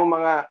 tsaka yung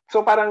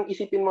so parang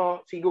isipin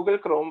mo, si Google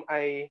Chrome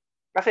ay,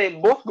 kasi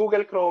both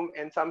Google Chrome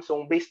and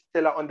Samsung based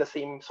sila on the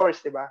same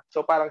source, di ba?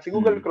 So parang si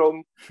Google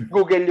Chrome,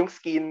 Google yung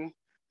skin,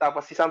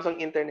 tapos si Samsung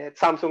Internet,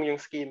 Samsung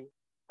yung skin.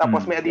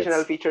 Tapos may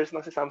additional features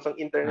ng si Samsung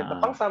Internet na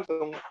pang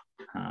Samsung.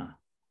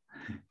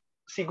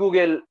 Si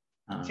Google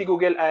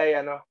ay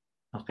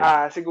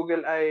si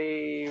Google ay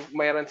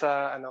mayroon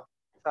sa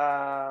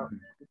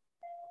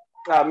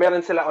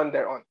meron sila on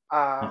their own.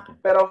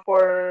 Pero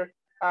for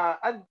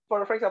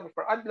example,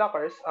 for ad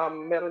blockers,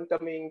 meron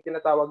kaming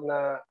tinatawag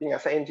na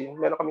sa engine,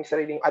 meron kaming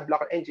sariling ad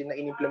blocker engine na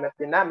in-implement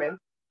din namin.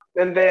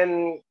 And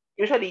then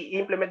usually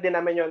i-implement din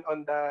namin 'yon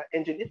on the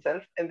engine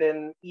itself, and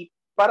then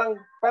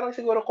parang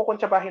siguro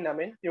kukuntsabahin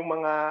namin yung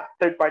mga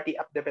third-party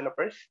app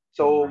developers.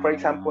 So, for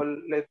example,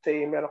 let's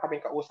say meron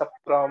kaming kausap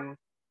from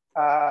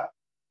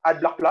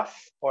AdBlock Plus,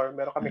 or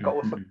meron kaming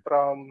kausap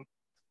from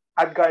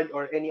AdGuard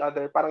or any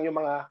other, parang yung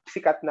mga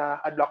sikat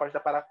na ad blockers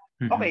na parang,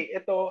 okay,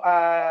 ito,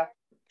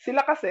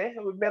 sila kasi,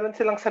 meron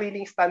silang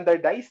sariling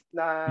standardized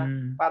na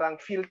parang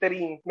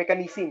filtering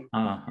mechanism.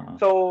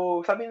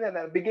 So, sabi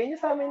nila, bigay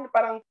niyo sa amin,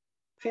 parang,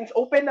 since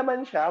open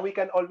naman siya, you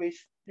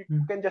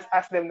can just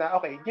ask them na,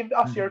 okay, give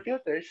us your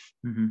filters,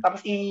 tapos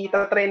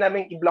itatry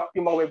namin i-block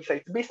yung mga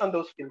websites based on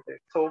those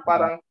filters. So,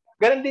 parang,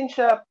 ganun din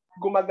siya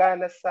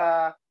gumagana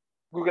sa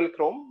Google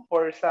Chrome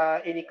or sa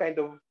any kind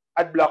of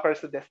ad blocker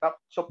sa desktop.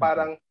 So,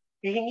 parang,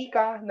 hihingi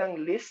ka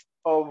ng list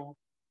of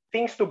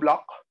things to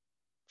block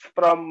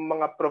from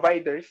mga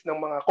providers ng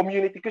mga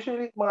community,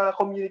 kasi mga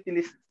community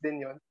lists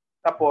din yon.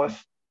 Tapos,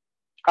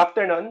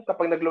 after nun,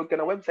 kapag nag-load ka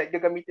ng website,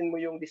 gagamitin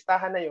mo yung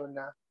listahan na yon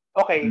na,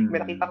 okay,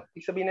 may nakita,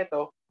 sabihin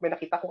nito, may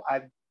nakita kong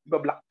ad,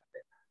 ibablock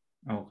natin.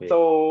 Okay. So,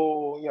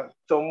 yun.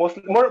 So,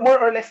 more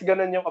or less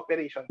ganun yung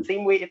operation.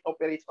 Same way it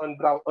operates on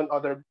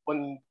other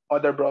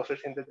browsers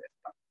in the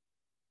desktop.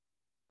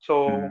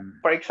 So,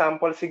 for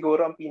example,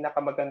 siguro ang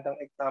pinakamagandang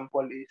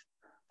example is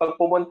pag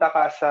pumunta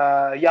ka sa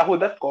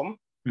yahoo.com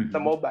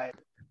sa mobile,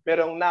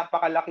 merong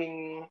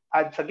napakalaking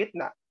ad sa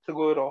gitna,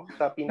 siguro,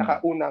 sa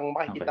pinakaunang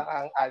makikita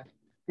kang ad.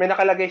 May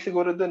nakalagay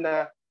siguro doon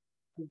na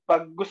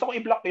pag gusto ko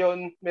i-block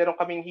yon, meron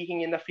kaming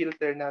hihingin na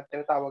filter na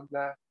tinatawag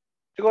na,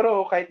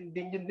 siguro kahit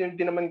din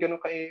naman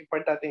ganun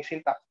ka-importante yung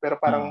syntax, pero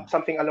parang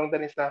something along the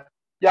lines na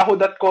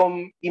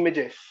yahoo.com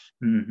images.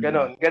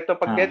 Ganon.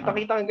 Pag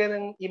nakita kang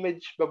ganang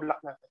image,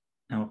 bablock natin.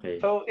 Okay.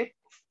 So,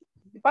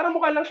 parang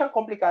mukha lang siyang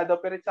komplikado,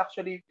 pero it's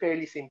actually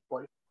fairly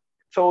simple.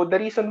 So, the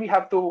reason we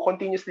have to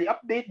continuously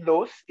update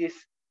those is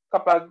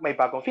kapag may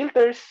bagong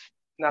filters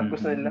na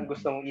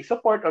gustong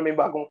i-support, or may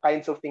bagong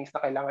kinds of things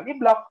na kailangan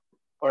i-block,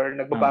 or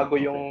nagbabago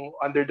yung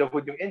under the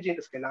hood yung engine,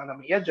 tapos kailangan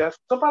namin i-adjust.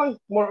 So, parang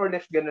more or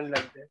less ganun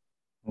lang din.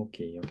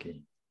 Okay.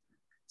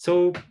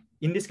 So,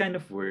 in this kind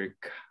of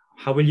work,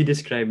 how will you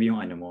describe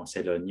yung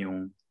Selon,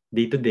 yung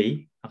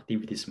day-to-day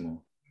activities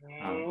mo?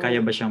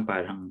 Kaya ba siyang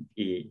parang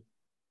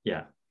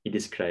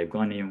i-describe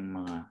kung ano yung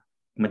mga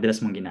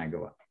madalas mong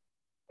ginagawa?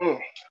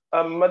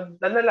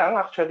 Lang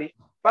actually.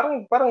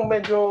 Parang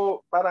medyo,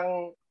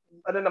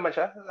 naman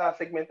siya,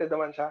 segmented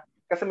naman siya.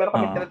 Kasi meron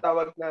kami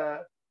tinatawag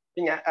na,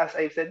 as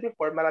I said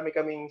before, marami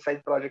kaming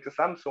side projects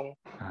sa Samsung.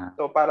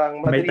 So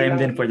parang may time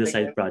din for the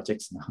side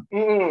projects, no?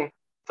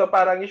 So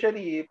parang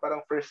usually,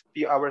 parang first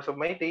few hours of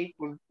my day,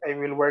 I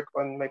will work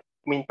on my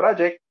main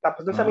project.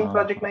 Tapos dun sa main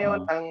project na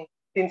yon,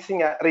 since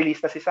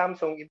release na si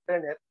Samsung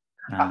Internet,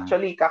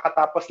 actually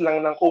kakatapos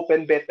lang ng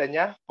open beta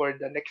niya for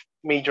the next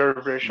major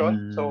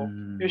version. So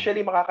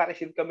usually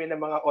makaka-receive kami ng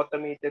mga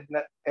automated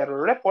na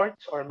error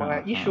reports or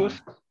mga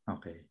issues.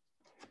 Okay.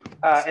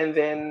 And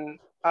then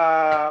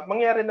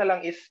mangyari na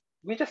lang is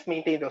we just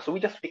maintain those. So we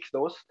just fix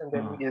those, and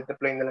then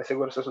i-deploy na lang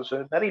siguro sa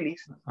susunod na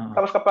release.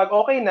 Tapos kapag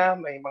okay na,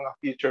 may mga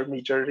future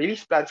major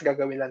release plans,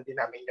 gagawin lang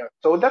din namin yun.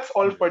 So that's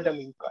all for the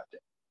main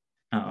project.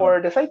 For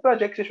the side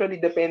projects,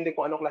 usually depende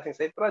kung anong klaseng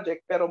side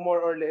project, pero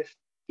more or less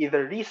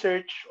either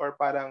research or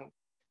parang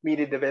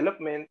media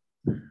development,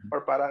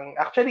 or parang,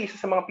 actually, isa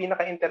sa mga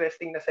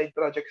pinaka-interesting na side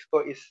projects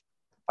ko is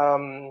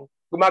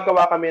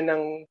gumagawa kami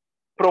ng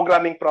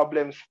programming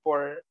problems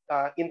for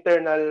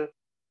internal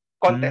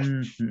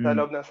contests sa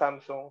loob ng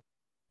Samsung.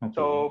 Okay.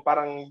 So,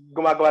 parang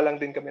gumagawa lang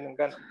din kami ng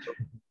gano'n. So,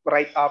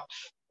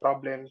 write-ups,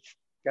 problems,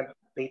 gano'n,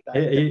 data.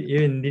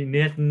 Yun, hindi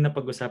natin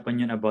napag-usapan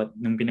yun about,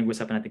 nung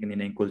pinag-usapan natin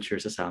kanina yung culture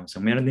sa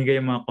Samsung. Meron din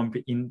kayo mga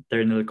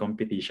internal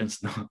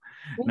competitions, no?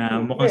 Na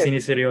mukhang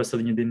siniseryoso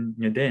nyo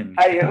din.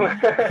 Ay,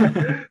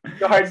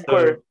 so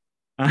hardcore.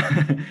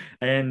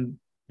 And,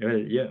 well,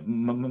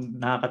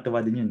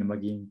 nakakatawa din yun na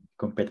maging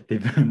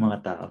competitive ng mga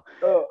tao.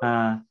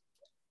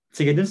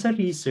 Sige, dun sa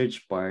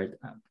research part,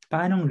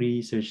 paanong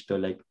research to?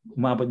 Like,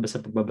 umabot ba sa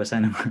pagbabasa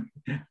ng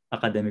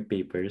academic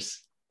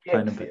papers?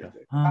 Paano ba ito?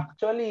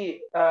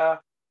 Actually,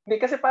 hindi,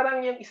 kasi parang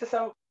yung isa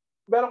sa,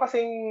 meron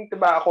kasing,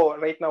 diba ako,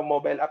 right now,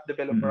 mobile app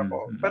developer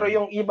ako. Pero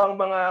yung ibang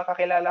mga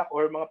kakilala ko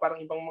or mga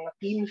parang ibang mga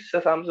teams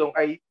sa Samsung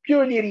ay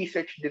purely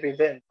research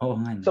driven.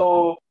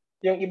 So,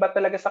 yung iba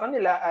talaga sa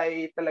kanila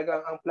ay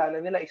talagang ang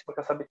plano nila is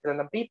magkasabit sila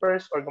ng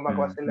papers or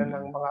gumagawa sila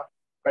ng mga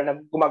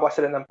gumagawa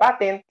sila ng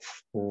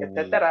patents,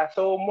 etc.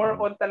 So more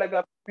on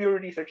talaga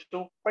pure research.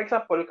 So for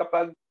example,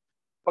 pag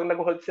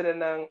nag-hold sila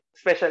ng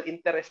special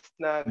interest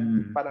na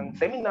parang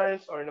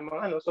seminars or ng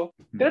mga so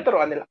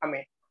tinuturuan nila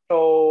kami.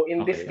 So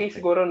in this case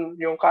siguro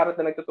yung Carrot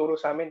na nagtuturo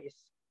sa amin is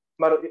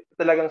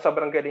talagang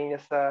sobrang galing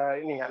niya sa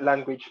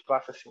language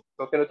processing.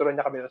 So tinuturuan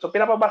niya kami. So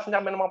pinapabasa niya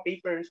kami ng mga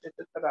papers,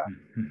 etc.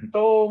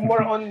 So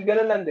more on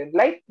ganun lang din.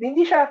 Like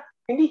hindi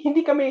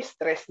kami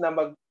stress na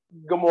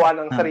gumawa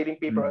ng sariling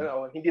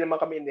paper. Hindi naman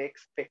kami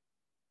in-expect.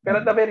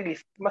 Pero at the very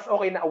least, mas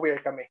okay na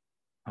aware kami.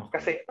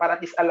 Kasi para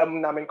at least alam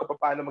namin kung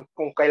paano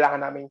kung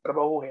kailangan namin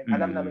trabahuhin.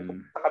 Alam namin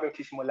kung saan kami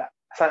magsisimula.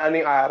 Ano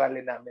yung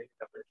aaralin namin in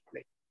the first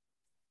place.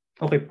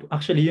 Okay.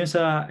 Actually, yun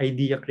sa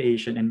idea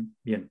creation and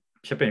yun.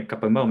 Siyempre,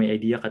 kapag may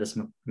idea ka tapos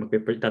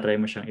tatry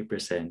mo siyang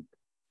i-present,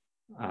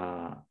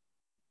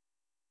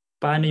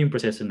 paano yung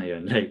proseso na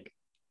yun? Like,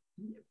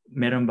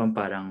 meron bang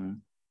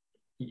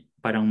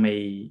parang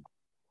may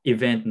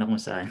event na kung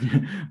saan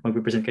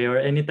mag-present kayo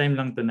or anytime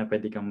lang to na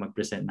pwede kang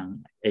mag-present ng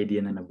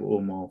idea na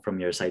nabuo mo from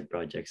your side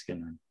projects,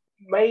 ganun?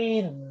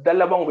 May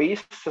dalawang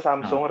ways sa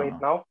Samsung right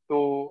now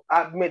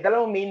may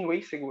dalawang main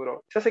ways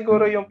siguro. Isa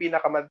siguro yung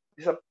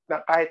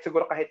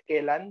kahit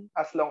kailan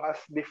as long as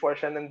before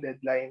siya ng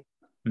deadline.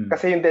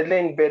 Kasi yung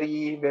deadline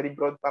very very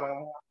broad,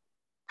 parang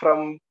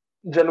from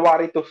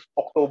January to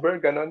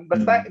October, ganun.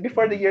 Basta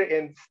before the year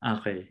ends.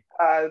 Okay.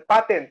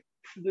 Patent.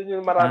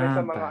 Doon yung marami sa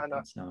mga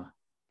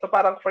So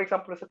parang for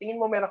example, sa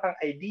tingin mo meron kang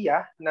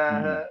idea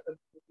na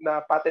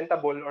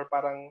patentable or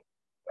parang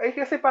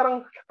kasi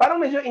parang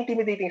medyo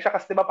intimidating siya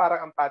kasi 'di ba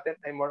parang ang patent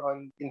ay more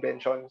on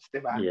inventions, 'di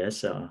ba?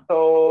 Yes.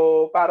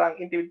 So parang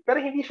pero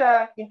hindi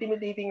siya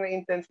intimidating na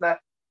intense na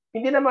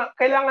hindi naman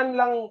kailangan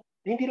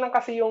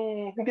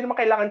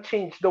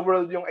change the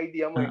world yung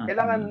idea mo.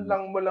 Kailangan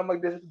lang mo lang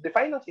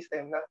mag-define ng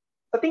system na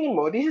sa tingin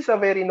mo, this is a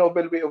very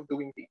noble way of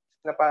doing things.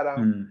 Na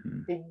parang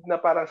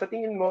sa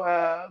tingin mo,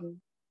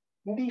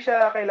 hindi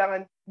siya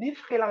kailangan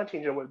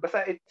changeable.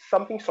 Basta it's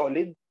something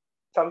solid,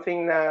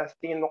 something na sa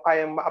tingin mo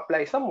kaya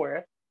ma-apply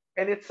somewhere,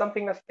 and it's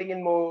something na sa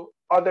tingin mo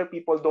other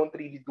people don't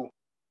really do.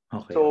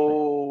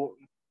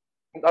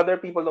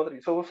 Other people don't really.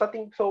 So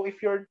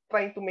if you're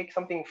trying to make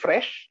something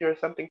fresh,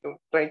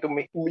 trying to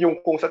make yung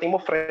kung sa tingin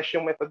mo fresh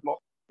yung method mo,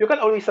 you can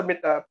always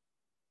submit a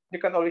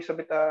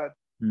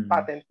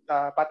patent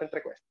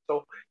request.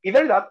 So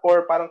either that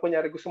or parang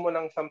kunyari gusto mo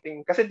ng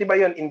something kasi 'di ba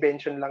yun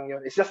invention lang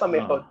yun. It's just a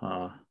method.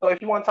 So if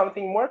you want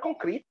something more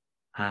concrete,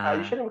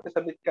 usually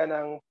magsasubmit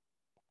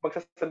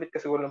ka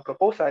siguro ng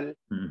proposal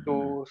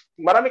to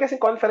marami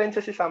kasing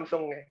conferences si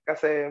Samsung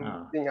kasi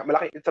yun nga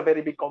malaki, it's a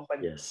very big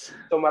company. Yes.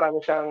 So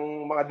marami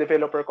siyang mga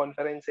developer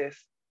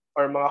conferences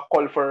or mga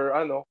call for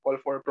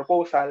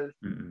proposals.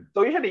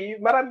 So usually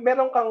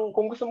meron ka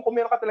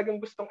talagang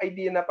gustong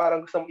idea na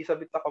parang gusto mong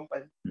isubmit sa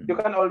company, you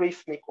can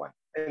always make one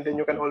and then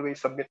you can always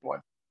submit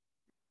one.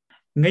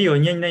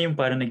 Ngayon, yan na yung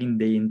parang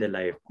naging day in the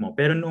life mo.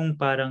 Pero noong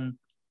parang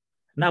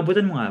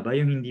naabutan mo nga ba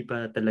yung hindi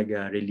pa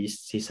talaga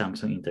released si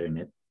Samsung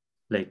Internet?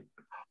 Like,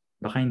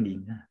 baka hindi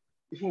na.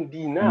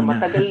 Hindi na.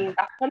 Matagal.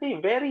 Actually,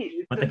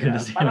 matagal na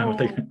sila.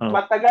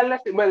 Matagal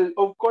na. Well,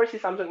 of course, si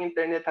Samsung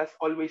Internet has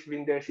always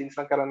been there since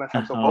nagkaroon ng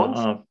Samsung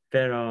phones.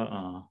 Pero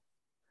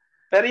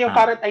yung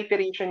current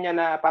iteration niya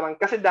na parang,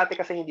 kasi dati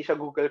kasi hindi siya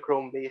Google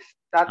Chrome based.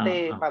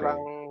 Dati parang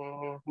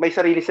may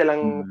sarili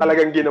silang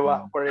talagang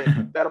ginawa for it.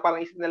 Pero parang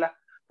isip nila,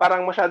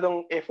 parang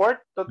masyadong effort.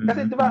 So,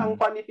 kasi diba, ang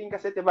funny thing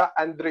kasi diba,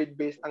 Android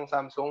based ang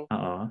Samsung.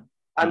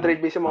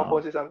 Android-based yung mga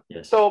phones.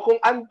 Yes. So, kung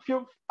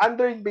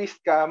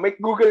Android-based ka, may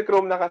Google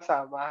Chrome na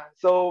kasama.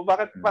 So,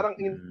 bakit parang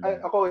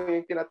ako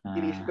yung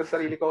inisip ko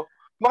sa sarili ko,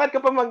 bakit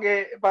ka pa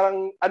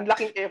parang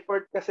unlocking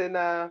effort kasi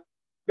na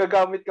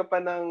gagamit ka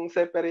pa ng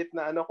separate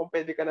na kung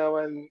pwede ka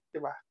naman, di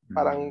ba?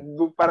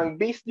 Parang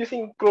based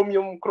using Chrome,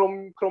 yung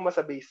Chrome as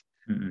a base.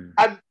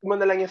 Add mo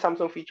na lang yung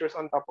Samsung features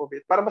on top of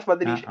it para mas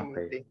madali siya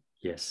i-maintain.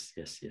 Yes.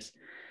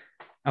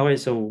 Okay,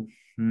 so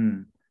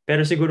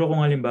pero siguro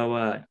kung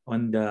halimbawa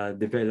on the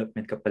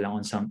development ka pa lang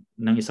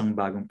ng isang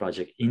bagong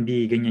project,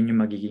 hindi ganyan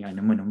yung magiging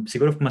mo. No?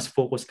 Siguro mas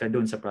focus ka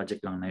doon sa project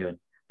lang na yun.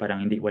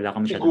 Parang wala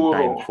ka masyadong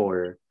time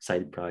for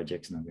side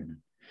projects na gano'n.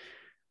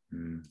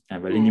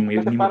 Well, hindi mo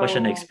pa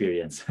siya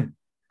na-experience.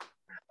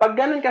 Pag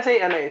ganun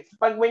kasi,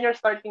 pag when you're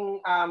starting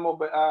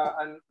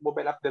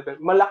mobile app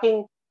development,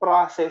 malaking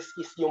process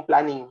is yung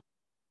planning.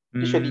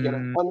 Usually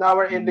ganun. On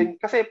our end din,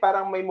 kasi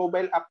parang may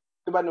mobile app,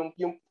 diba,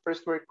 yung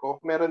first work ko,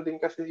 meron din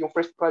kasi yung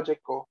first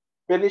project ko,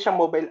 meron din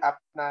siyang mobile app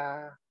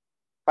na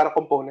parang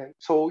component.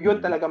 So, yun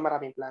talaga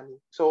maraming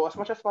planning. So, as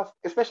much as possible,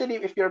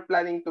 especially if you're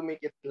planning to make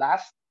it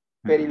last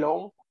very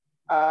long,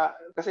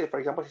 kasi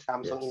for example, si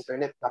Samsung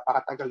Internet,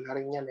 napakatagal na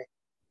rin yan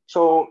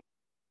So,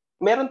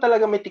 meron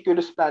talaga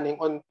meticulous planning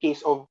on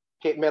case of,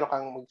 meron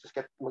kang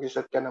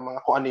mag-set ka ng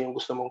mga kung ano yung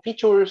gusto mong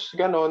features,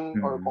 ganon,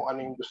 or kung ano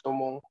yung gusto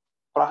mong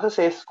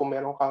processes, kung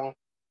meron kang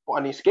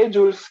kung ano yung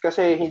schedules,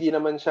 kasi hindi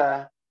naman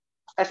siya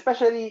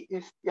especially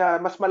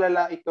mas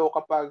malala ito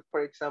kapag for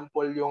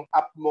example yung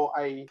app mo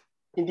ay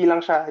hindi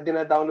lang siya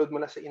dina-download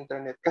mo na sa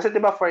internet kasi 'di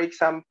ba for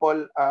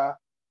example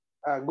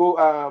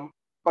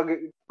pag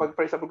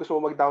for example gusto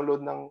mo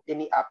mag-download ng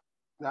any app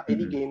na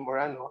any game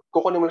or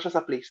kukunin mo lang siya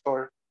sa Play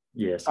Store.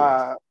 Yes.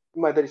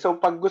 Madali. So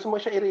pag gusto mo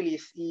siya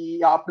i-release,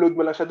 i-upload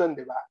mo lang siya doon,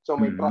 di ba? So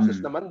may process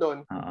naman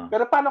doon.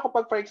 Pero paano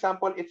kapag for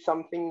example it's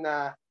something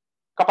na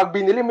kapag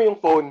binili mo yung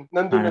phone,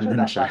 nandun na siya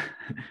dapat.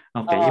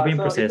 Okay, iba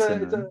yung proseso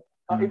nun.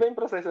 Iba yung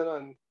proseso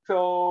nun. So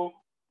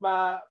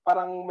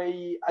parang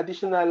may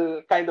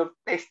additional kind of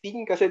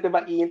testing kasi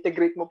diba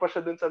i-integrate mo pa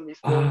siya dun sa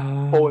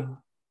mismong phone.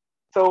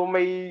 So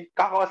may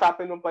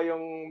kakausapin mo pa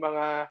yung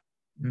mga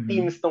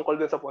teams tungkol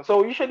dun sa phone.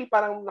 So usually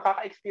parang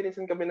nakaka-experience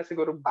din kami na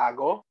siguro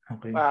bago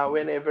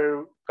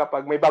whenever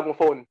kapag may bagong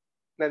phone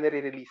na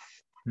nire-release.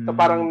 So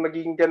parang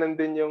naging ganun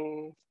din yung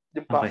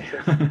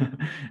process.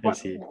 I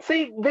see.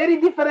 Say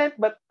very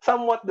different but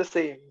somewhat the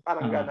same.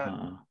 Parang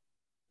ganun.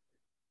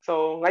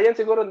 So, ngayon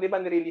siguro, di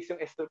ba, nirelease yung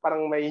S2,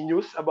 parang may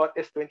news about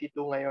S22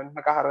 ngayon.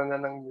 Nagkakaroon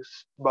na ng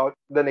news about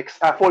the next,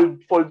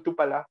 Fold 2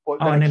 pala.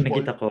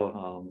 Nakikita ko.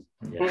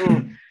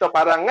 So,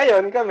 parang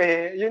ngayon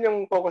kami, yun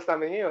yung focus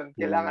namin ngayon.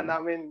 Kailangan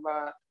namin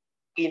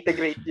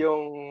ma-integrate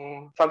yung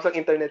Samsung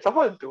Internet sa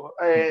Fold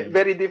 2.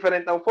 Very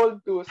different ang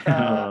Fold 2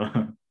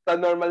 sa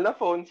normal na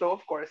phone. So,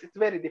 of course, it's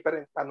very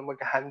different paano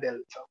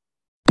mag-handle.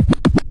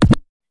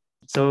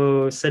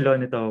 So,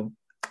 Selon, ito,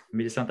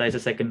 bilis lang tayo sa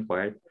second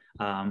part.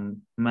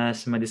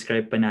 Mas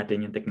ma-describe pa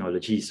natin yung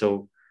technology.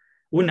 So,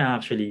 una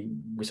actually,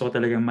 gusto ko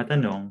talagang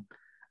matanong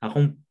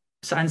kung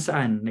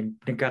saan-saan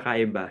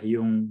nagkakaiba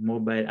yung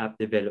mobile app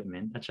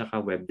development at saka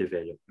web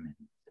development.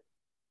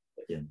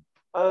 Yan.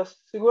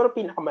 Siguro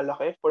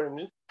pinakamalaki for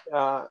me.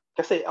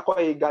 Kasi ako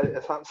ay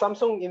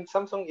Samsung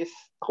is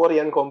a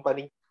Korean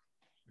company.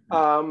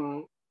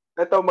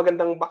 Ito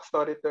magandang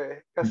backstory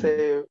to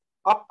Kasi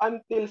up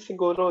until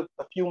siguro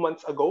a few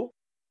months ago,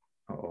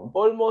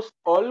 almost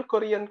all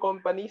Korean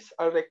companies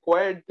are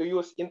required to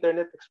use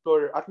Internet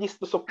Explorer, at least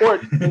to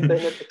support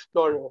Internet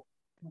Explorer.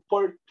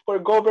 For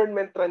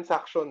government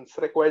transactions,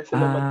 required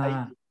sila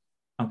mag-ID.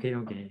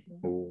 Okay.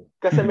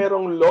 Kasi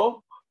merong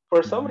law,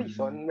 for some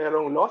reason,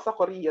 merong law sa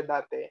Korea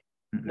dati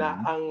na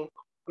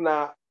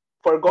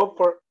for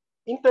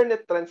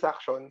internet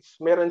transactions,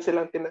 meron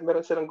silang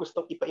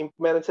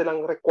meron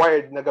silang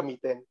required na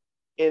gamitin.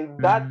 And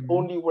that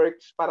only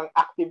works parang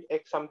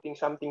ActiveX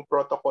something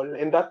protocol.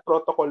 And that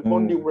protocol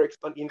only works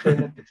on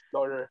Internet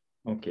Explorer.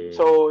 Okay.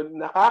 So,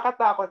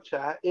 nakakatakot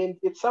siya. And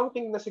it's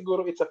something na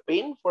siguro it's a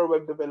pain for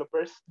web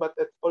developers, but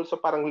it's also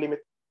parang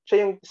limit.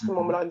 Siya yung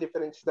malaking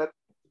difference that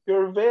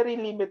you're very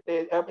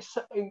limited.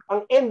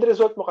 Ang end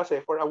result mo kasi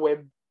for a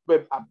web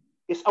app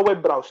is a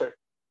web browser.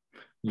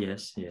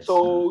 Yes.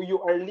 So, you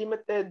are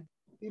limited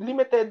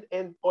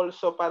and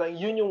also parang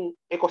yun yung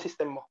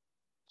ecosystem mo.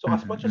 So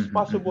as much as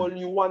possible,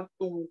 you want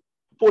to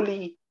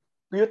fully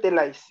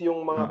utilize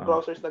yung mga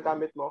browsers na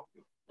gamit mo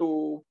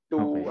to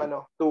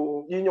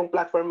yun yung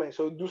platform mo.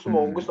 So gusto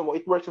mo,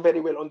 it works very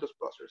well on those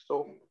browsers.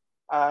 So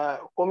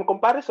kung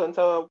comparison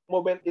sa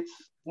mobile,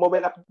 it's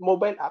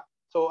mobile app.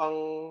 So ang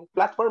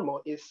platform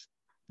mo is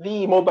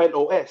the mobile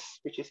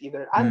OS, which is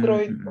either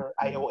Android or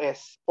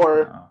iOS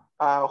or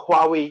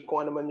Huawei,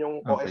 kung ano man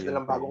yung OS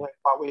nilang bago ngayon.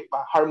 Huawei,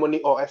 Harmony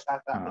OS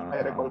ata, if I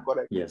recall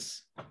correct.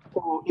 Yes.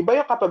 So, iba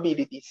yung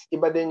capabilities.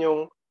 Iba din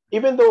yung,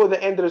 even though the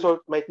end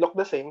result might look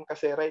the same,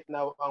 kasi right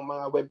now, ang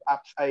mga web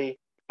apps ay,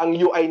 ang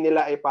UI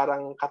nila ay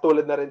parang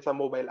katulad na rin sa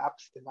mobile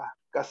apps, diba?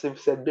 Kasi I've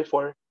said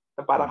before,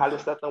 na parang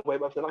halos lahat ng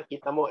web apps na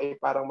nakikita mo ay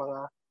parang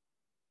mga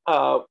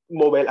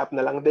mobile app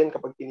na lang din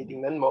kapag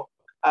tinitingnan mo.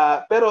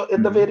 Pero at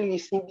the very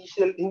least,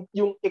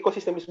 yung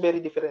ecosystem is very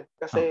different.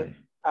 Kasi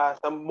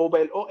sa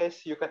mobile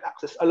OS, you can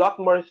access a lot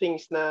more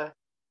things na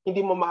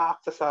hindi mo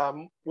ma-access sa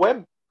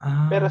web.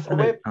 Pero sa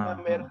web,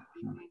 meron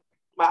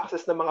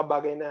ma-access na mga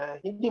bagay na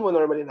hindi mo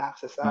normally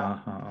na-access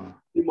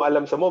hindi mo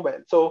alam sa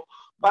mobile. So,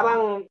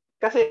 parang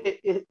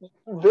kasi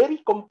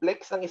very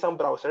complex ang isang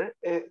browser.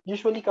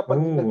 Usually kapag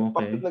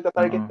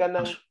nagta-target ka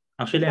ng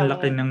actually, ang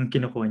laki ng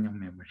kinukuha niyang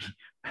memory.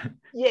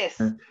 Yes.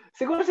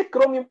 Siguro si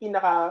Chrome yung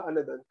pinaka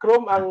doon.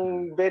 Chrome ang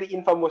very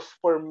infamous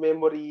for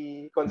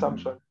memory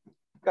consumption.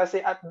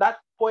 Kasi at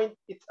that point,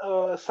 it's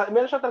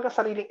meron siya talaga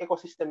sariling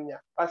ecosystem niya.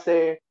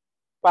 Kasi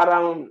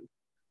parang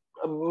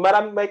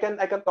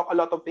I can talk a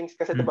lot of things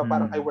kasi diba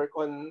parang I work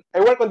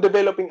on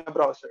developing a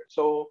browser.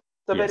 So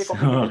it's a very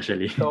complicated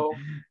actually. So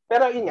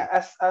pero yun nga,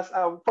 as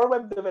for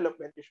web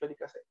development usually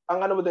kasi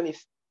ang mo dun is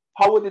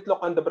how would it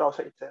look on the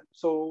browser itself.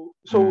 So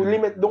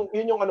limit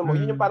yun yung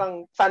yun yung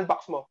parang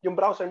sandbox mo. Yung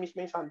browser mismo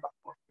yung sandbox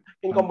mo.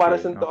 In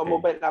comparison to a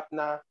mobile app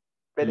na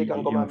pwede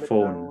kang gumamit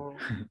ng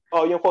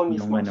yung phone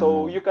mismo.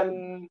 So you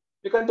can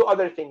do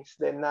other things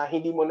then na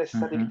hindi mo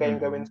necessarily kayang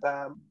gawin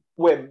sa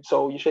web.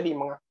 So usually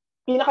mga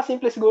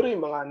pinaka-simple siguro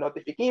yung mga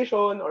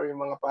notification or yung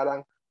mga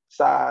parang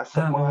sa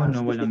mga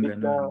specific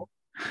na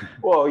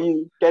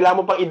kailangan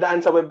mo pang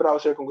idaan sa web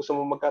browser kung gusto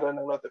mo magkaroon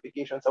ng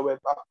notification sa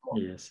web app mo.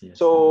 Yes.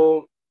 So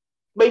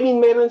I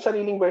mean, mayroon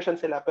sariling version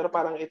sila pero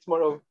parang it's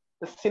more of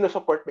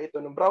sinusupport ba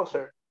ito ng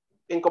browser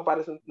in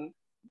comparison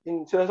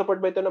sinusupport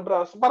ba ito ng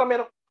browser? Parang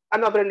meron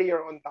another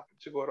layer on top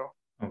siguro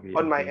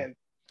on my end.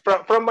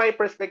 From my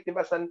perspective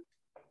as an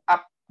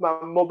app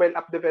mobile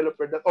app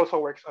developer that also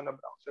works on a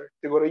browser.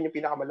 Siguro yun yung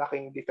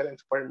pinakamalaking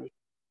difference for me.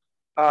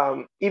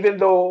 Even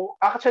though,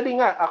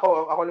 actually nga,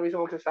 ako na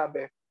mismo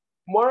magsasabi,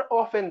 more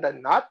often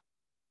than not,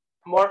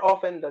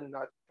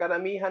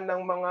 karamihan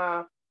ng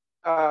mga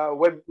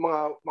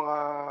mga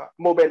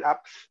mobile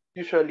apps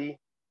usually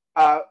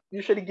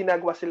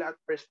ginagawa sila at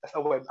first as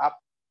a web app.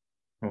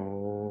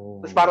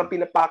 Tapos parang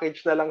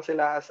pinapackage na lang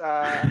sila as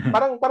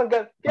parang parang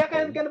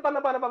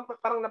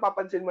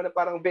napapansin mo na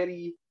parang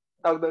very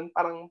tawag doon,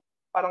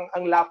 parang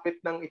ang lapit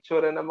ng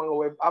itsura ng mga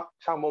web app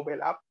sa mobile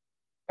app.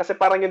 Kasi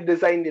parang yung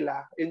design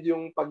nila,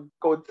 yung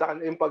pag-code sa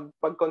kanila, yung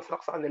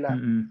pag-construct sa kanila,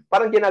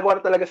 parang ginagawa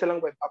na talaga silang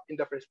web app in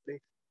the first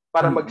place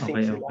para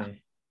mag-sync sila.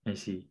 Okay. I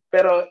see.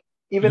 Pero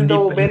even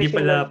though very hindi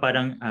pala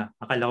parang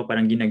akala ko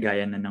parang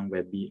ginagaya na ng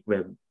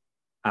web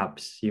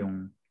apps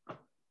yung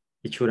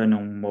itsura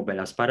ng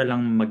mobile apps para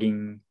lang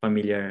maging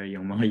familiar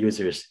yung mga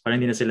users. Parang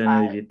hindi na sila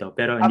nalilito.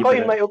 Pero hindi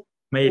pala,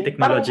 may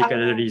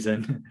technological reason.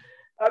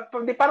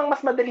 Parang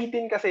mas madali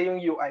din kasi yung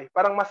UI.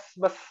 Parang mas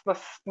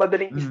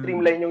madaling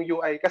i-streamline yung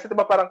UI. Kasi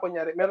diba parang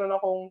kunyari, meron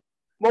akong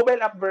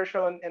mobile app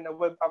version and a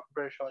web app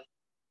version.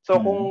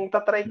 So kung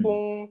tatry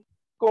kung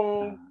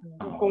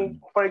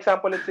for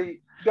example, let's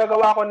say,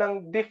 gagawa ko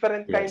ng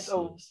different kinds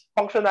of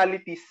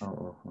functionalities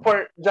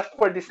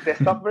for this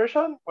desktop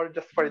version or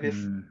just for this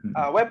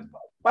web,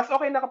 mas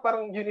okay na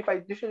parang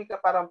unified. Usually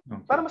parang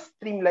mas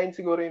streamline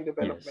siguro yung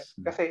development.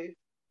 Kasi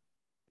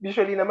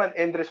usually naman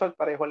end result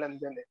pareho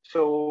lang din eh.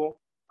 So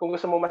kung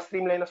gusto mo mas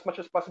streamline as much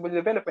as possible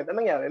development,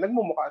 anong nangyari?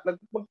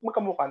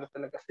 Magkamukha na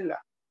talaga sila.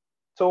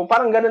 So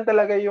parang ganun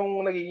talaga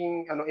yung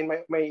nagiging in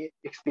my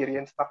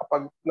experience na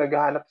kapag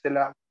naghahanap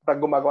sila, pag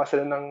gumagawa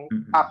sila ng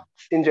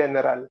apps in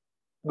general,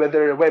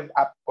 whether web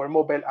app or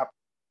mobile app,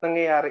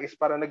 nangyayari is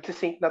parang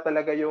nagsisync na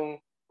talaga yung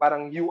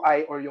parang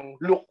UI or yung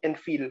look and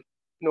feel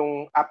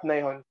nung app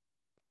na yun.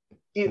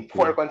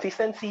 For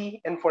consistency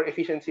and for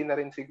efficiency na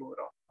rin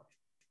siguro.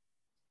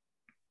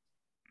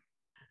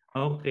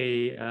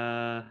 Okay.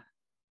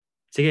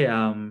 Sige,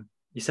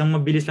 isang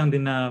mabilis lang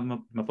din na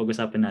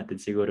mapag-usapan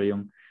natin siguro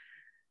yung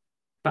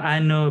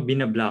paano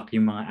binablock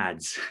yung mga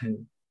ads.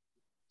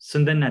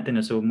 Sundan natin.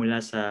 So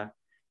mula sa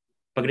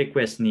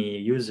pag-request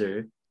ni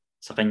user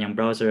sa kanyang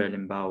browser,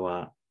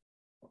 halimbawa,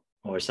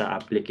 or sa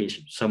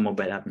application, sa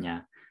mobile app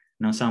niya,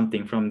 ng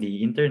something from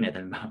the internet,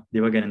 halimbawa. Di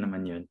ba ganun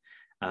naman yun?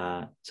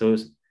 So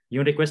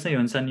yung request na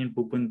yun, saan yun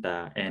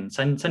pupunta? And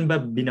saan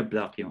ba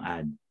binablock yung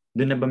ad?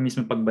 Doon na ba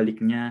mismo pagbalik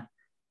niya?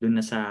 Doon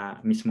na sa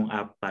mismong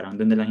app, parang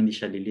doon na lang hindi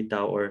siya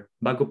lilitaw, or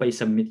bago pa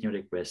i-submit yung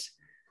request,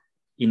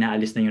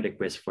 inaalis na yung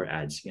request for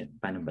ads.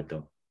 Paano ba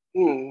to?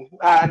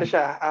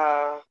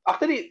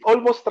 Actually,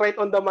 almost right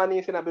on the money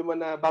yung sinabi mo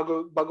na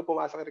bago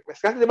pumasok yung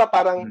request. Kasi di ba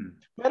parang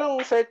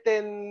merong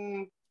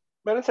certain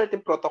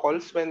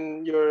protocols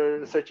when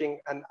you're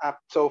searching an app.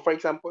 So for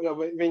example,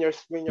 when you're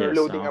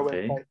loading a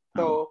website.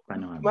 So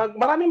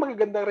maraming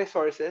magagandang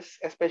resources,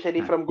 especially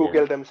from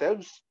Google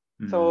themselves.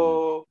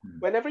 So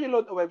whenever you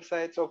load a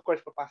website, so of course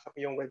papasok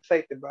yung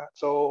website, diba?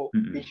 So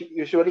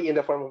usually in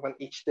the form of an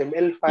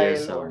HTML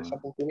file or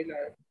something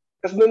similar.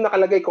 Tapos doon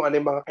nakalagay kung ano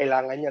yung mga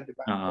kailangan niya,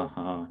 diba?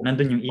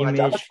 Nandun yung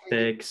image,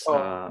 text,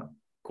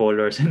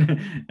 colors,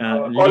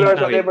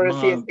 colors, whatever,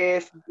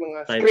 CSS, mga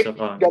script,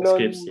 ganon.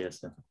 Scripts,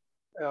 yes.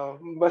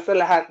 Basta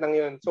lahat ng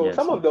yun. So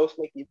some of those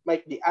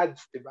might be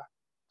ads, diba?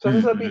 So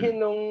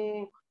sasabihin nung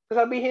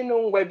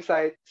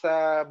website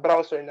sa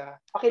browser na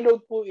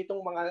pakiload po itong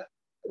mga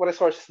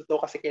resources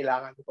ito kasi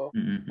kailangan ko.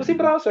 So si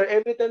browser,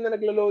 every time na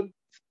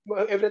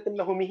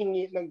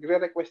humihingi,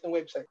 nagre-request ng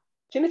website,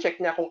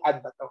 sine-check niya kung ad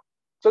ba to.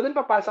 So dun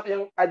papasok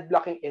yung ad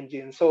blocking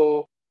engine.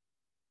 So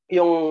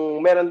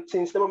yung meron,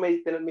 since naman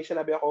may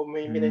sinabi ako,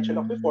 may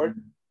mention ako before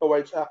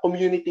towards a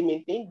community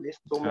maintained list.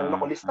 So meron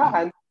ako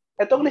listahan.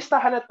 Etong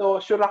listahan na to,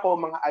 sure ako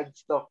mga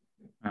ads to.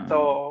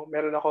 So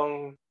meron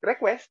akong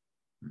request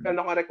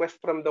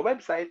from the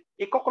website,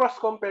 i-cross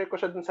compare ko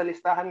siya dun sa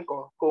listahan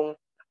ko kung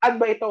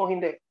ad ba ito o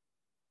hindi.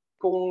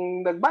 Kung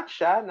nag-match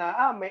siya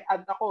na may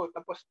ad ako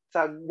tapos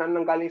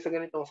nanggaling sa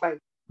ganitong site,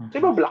 so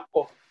iba-block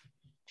ko.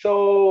 So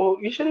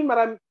usually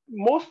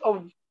most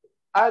of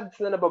ads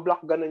na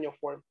nabablock ganun yung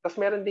form. Tapos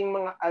meron ding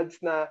mga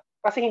ads na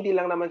kasi hindi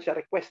lang naman siya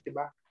request, di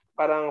ba?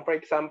 Parang for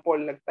example,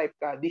 nag-type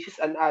ka, this is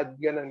an ad,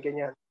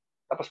 ganyan.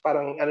 Tapos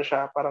parang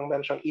parang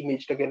meron siyang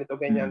image na ganito,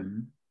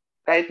 ganyan.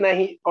 Kahit na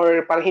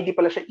or parang hindi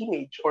pala siya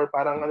image or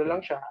parang lang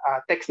siya,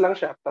 text lang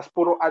siya, tapos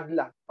puro ad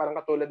lang. Parang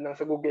katulad ng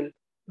sa Google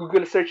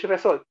search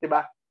result, di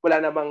ba? Wala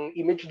namang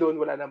image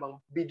doon, wala namang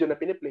video na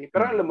piniplay,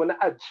 pero alam mo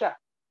na ad siya,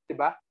 di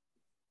ba?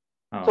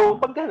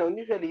 So pag gano'n,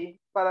 usually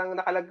parang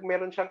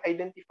meron siyang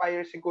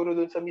identifier siguro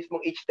doon sa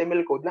mismong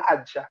HTML code na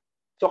ad siya.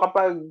 So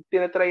kapag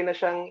tinatry na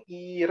siyang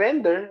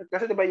i-render,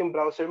 kasi di ba yung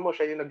browser mo,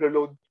 siya yung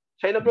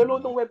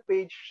naglo-load ng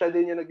webpage, siya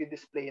din yung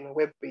nagdi-display ng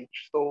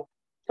webpage. So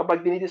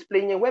kapag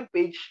dinidisplay niya yung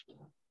webpage,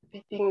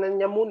 titingnan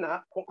niya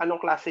muna kung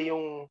anong klase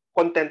yung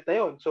content na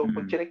yon. So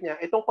pag check niya,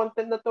 itong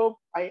content na to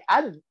ay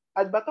ad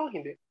ba to?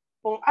 Hindi.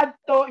 Kung ad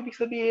to, ibig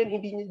sabihin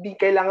hindi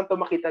kailangan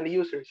to makita ni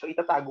user. So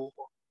itatago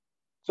ko.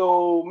 So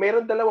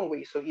meron dalawang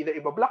ways. So either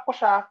ibablock ko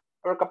siya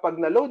or kapag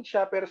na-load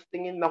siya pero sa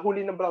tingin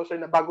nahuli ng browser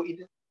na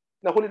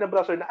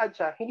ad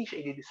siya, hindi siya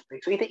i-display.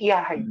 So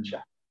i-hide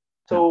siya.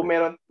 So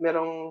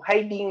merong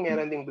hiding,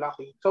 meron ding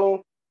blocking.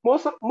 So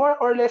more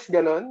or less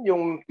ganon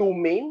yung two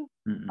main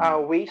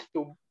ways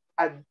to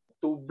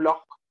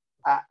block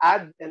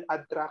ad and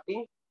ad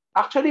tracking.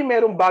 Actually,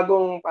 merong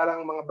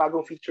mga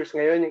bagong features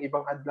ngayon yung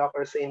ibang ad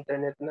blockers sa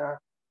internet na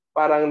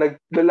parang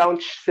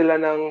nag-launch sila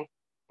ng,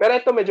 pero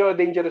ito medyo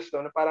dangerous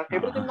to, na parang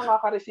every time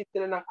makaka-receive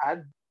sila ng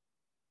ad,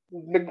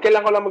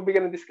 kailangan ko lang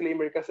magbigay ng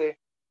disclaimer kasi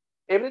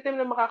every time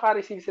na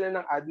makaka-receive sila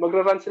ng ad,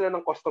 magra-run sila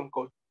ng custom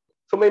code.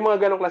 So may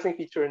mga ganong klaseng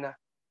feature na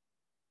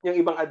yung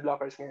ibang ad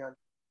blockers ngayon.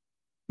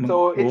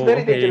 So it's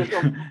very dangerous.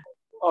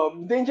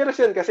 Dangerous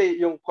yun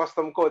kasi yung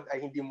custom code ay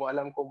hindi mo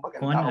alam kung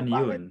maganda o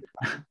pangit.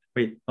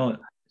 Wait,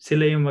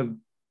 sila yung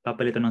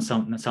magpapalitan ng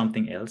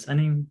something else?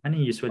 Ano yung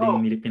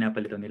usually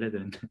pinapalitan nila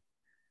doon?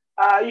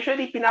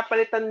 Usually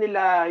pinapalitan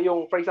nila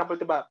yung, for example,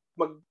 'di ba,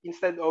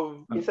 instead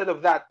of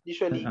that,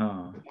 usually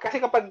kasi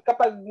kapag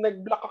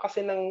nag-block ka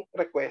kasi ng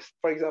request,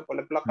 for example,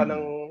 nag-block ka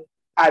ng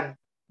ad,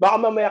 baka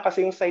mamaya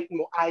kasi yung site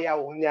mo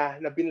ayaw niya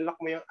na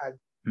binlock mo yung ad.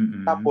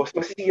 Tapos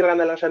masisira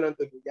na lang siya ng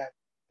tuluyan.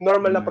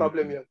 Normal na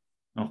problem 'yun.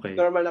 Okay.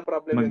 Normal na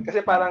problem 'yun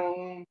kasi parang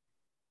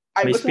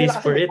may space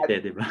for it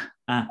di ba?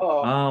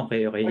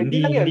 Okay.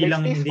 Hindi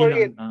lang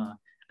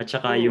at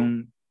saka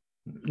yung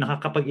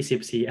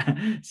nakakapag-isip si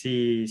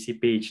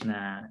Paige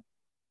na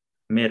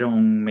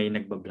may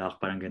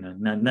nagba-block parang gano'n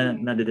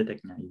na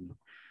detect niya.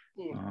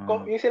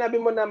 Yung sinabi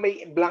mo na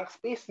may blank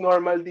space,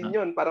 normal din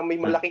 'yun. Parang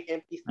may malaking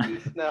empty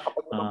space na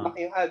kapag naka-block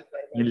yung ad.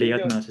 Yung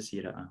layout na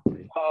nasisira.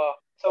 Okay.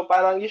 So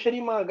parang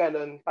usually mga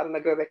ganun, parang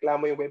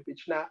nagrereklamo yung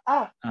webpage na,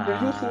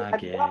 you're using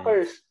ad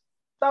blockers.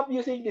 Stop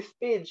using this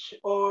page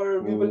or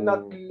we will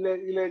not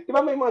let. Di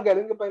ba may mga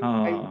ganun kapag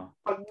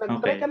pag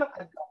nag-try ka ng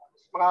ad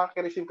blockers,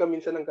 makaka-receive ka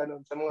minsan ng ganun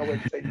sa mga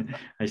websites.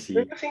 I see.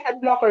 You're using ad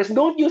blockers.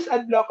 Don't use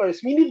ad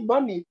blockers. We need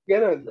money.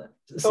 Ganun.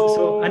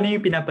 So ano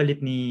yung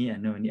pinapalit ni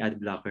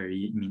ad blocker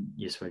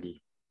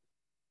usually?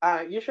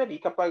 Usually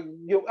kapag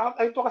yung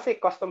ito kasi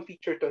custom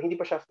feature to, hindi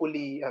pa siya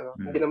fully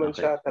hindi naman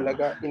siya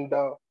talaga in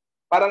the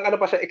parang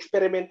pa siya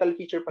experimental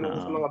feature pa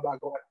naman sa mga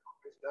bagong ad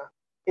blockers na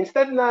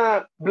instead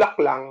na block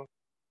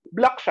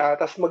siya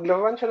tapos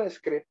magla-run siya ng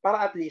script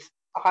para at least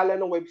akala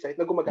ng website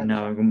na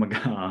gumagana.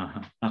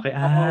 Okay.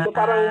 So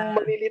parang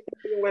malilit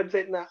yung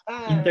website na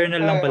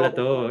internal lang pala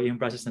to, yung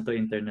process na to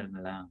internal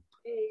na lang.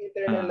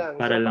 Internal lang.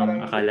 Para so,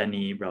 lang akala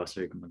ni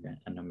browser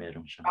gumagana,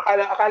 meron siya.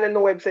 Akala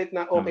ng website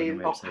na okay,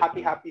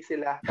 happy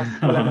sila. Tapos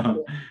wala na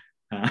pala.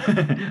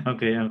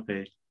 Okay.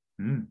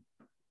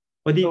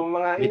 So,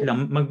 wait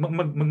lang,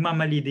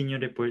 magmamali din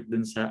yung report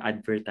dun sa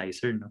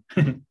advertiser, no?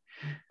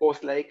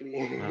 Most likely.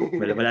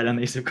 Wala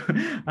lang naisip ko.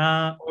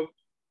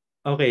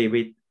 Okay,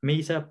 wait. May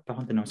isa pa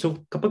akong tanong. So,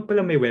 kapag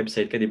pala may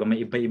website ka, di ba,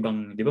 may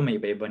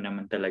iba-iba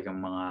naman talagang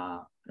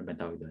mga, ano ba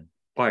tawag doon?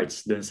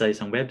 Parts doon sa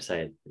isang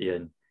website.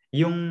 Yun.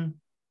 Yung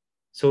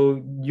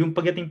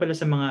pagdating pala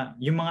sa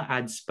yung mga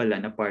ads pala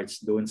na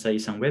parts doon sa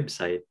isang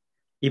website,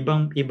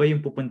 iba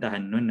yung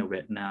pupuntahan noon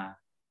na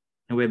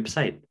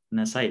website,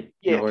 na site,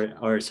 yes.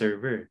 or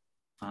server.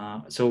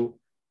 So,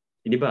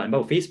 di ba,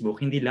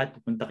 Facebook, hindi lahat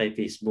pupunta kay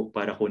Facebook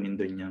para kunin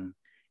doon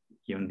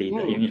yung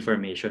data, yung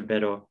information,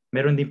 pero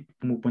meron din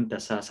pumupunta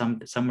sa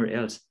somewhere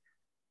else.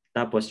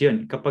 Tapos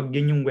yun, kapag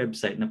yun yung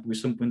website na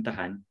gustong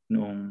puntahan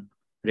noong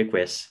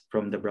request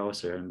from the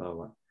browser,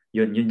 halimbawa,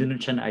 yun doon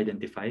siya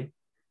na-identify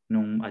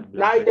nung ad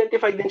blocker.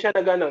 Na-identify din siya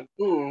na gano'n.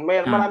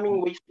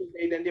 Maraming ways to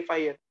identify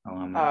it.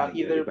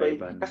 Either by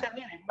kasi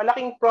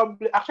malaking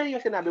problem. Actually,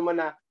 yung sinabi mo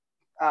na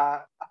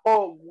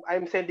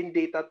I'm sending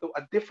data to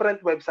a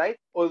different website,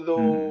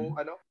 although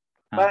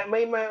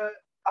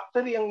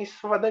actually ang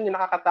isa pa doon yung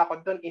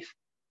nakakatakot doon is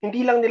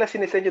hindi lang nila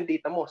sinesend yung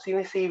data mo,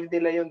 sinesave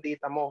nila yung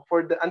data mo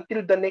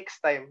until the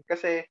next time.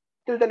 Kasi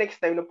till the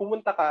next time na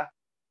pumunta ka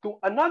to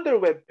another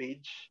web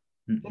page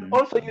that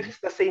also uses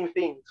the same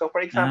thing. So for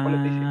example,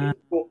 si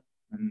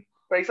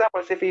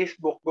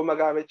Facebook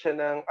gumagamit siya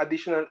ng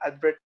additional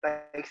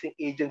advertising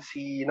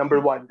agency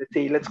number 1.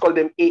 Let's call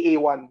them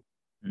AA1.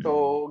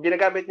 So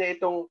ginagamit niya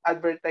itong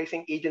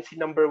advertising agency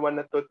number 1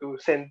 na to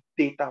send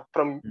data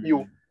from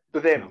you to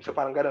them. So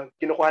parang gano'n.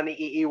 Kinukuha ni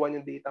AA1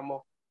 yung data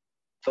mo.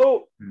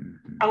 So,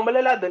 ang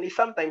malala doon is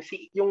sometimes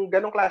yung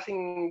ganong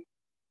klaseng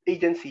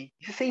agency,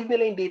 i-save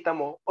nila yung data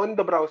mo on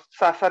the browser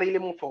sa sarili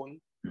mong phone.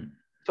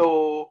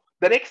 So,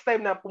 the next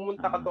time na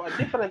pumunta ka to a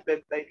different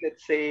website,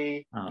 let's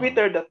say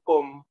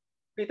twitter.com,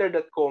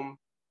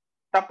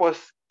 tapos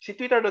si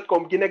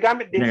twitter.com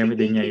ginamit din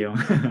niya yung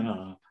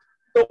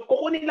So,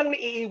 kukunin lang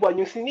ni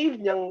AA1 yung sinave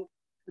niyang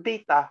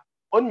data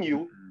on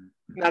you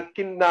na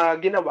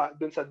ginawa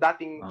dun sa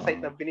dating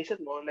site na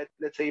binisit mo,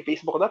 let's say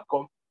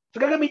facebook.com. So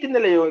gagamitin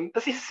nila yun,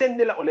 tapos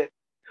i-send nila ulit.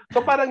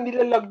 So parang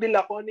nilalag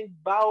nila kung ano yung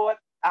bawat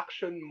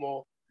action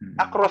mo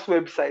across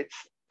websites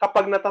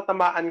kapag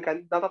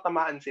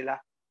natatamaan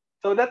sila.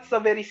 So that's a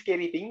very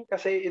scary thing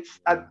kasi it's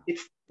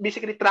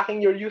basically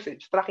tracking your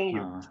usage, tracking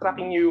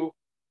you.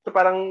 So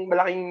parang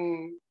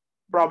malaking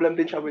problem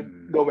din siya with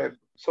the web.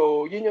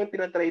 So yun yung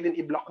tinatry din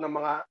i-block ng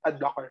mga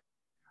ad blocker.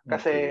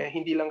 Kasi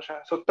hindi lang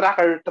siya. So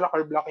tracker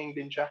blocking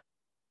din siya.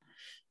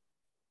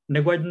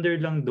 Nag-wonder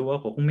lang do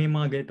ako kung may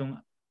mga ganitong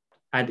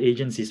ad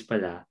agencies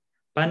pala,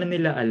 paano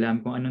nila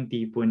alam kung anong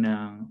tipo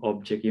ng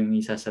object yung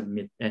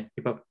isasubmit,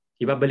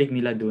 ibabalik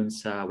nila doon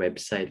sa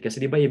website?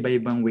 Kasi di ba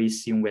iba-ibang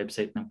ways yung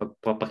website ng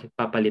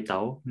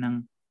pagpapalitaw ng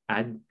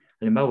ad?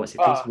 Halimbawa, si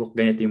Facebook,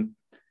 ganito yung,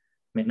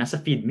 nasa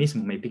feed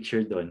mismo, may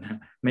picture doon,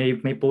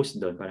 may post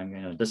doon, parang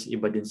gano'n. Tapos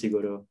iba din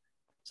siguro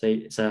sa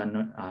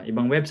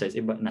ibang websites,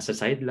 nasa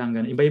side lang,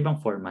 gano'n, iba-ibang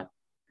format.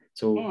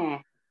 So,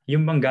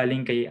 yung bang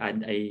galing kay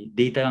ad ay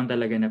data lang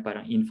talaga na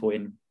parang info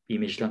and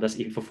image lang, tapos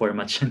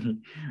info-format siya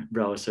ni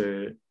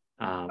browser,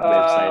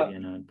 website,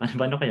 gano'n.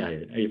 Paano kaya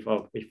yun?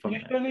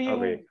 Usually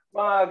yung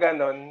mga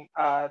gano'n,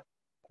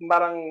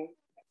 parang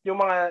yung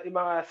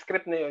mga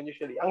script na yun,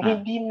 usually, ang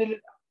hindi nila,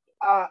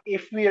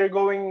 if we are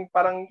going,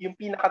 parang yung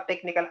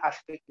pinaka-technical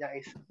aspect niya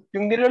is,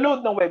 yung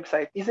niloload ng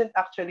website isn't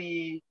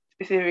actually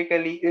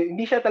specifically,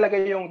 hindi siya talaga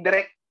yung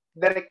direct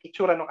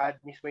itsura ng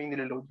ad mismo yung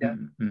niloload niya.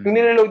 Yung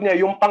niloload niya,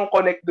 yung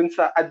pang-connect dun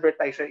sa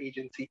advertiser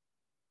agency.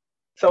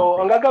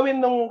 So, ang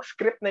gagawin ng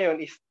script na yun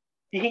is,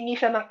 hihingi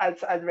siya ng ad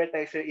sa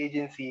advertiser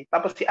agency,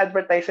 tapos si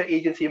advertiser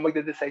agency yung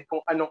magde-decide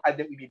kung anong ad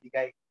yung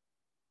ibibigay.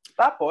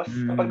 Tapos,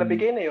 kapag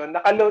nabigay na yun,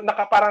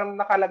 parang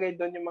nakalagay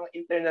doon yung mga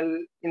internal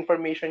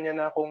information niya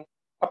na kung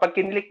kapag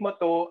kinilik mo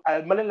to,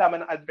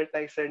 malalaman ng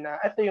advertiser na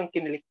ito yung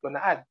kinilik ko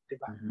na ad, di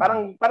ba?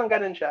 Parang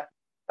ganun siya.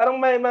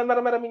 Parang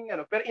maraming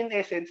pero in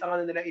essence, ang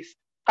ano nila is,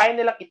 kaya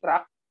nilang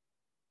i-track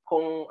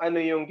kung ano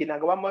yung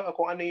ginagawa mo,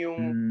 kung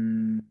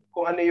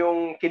ano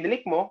yung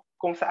kinilik mo,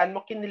 kung saan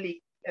mo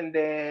kinilik, and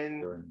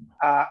then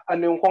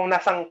kung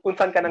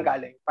saan ka nang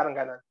galing, parang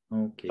ganun.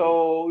 Okay.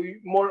 So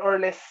more or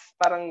less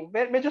parang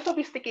medyo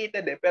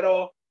sophisticated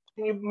pero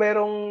yun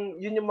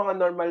yung mga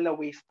normal na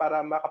ways para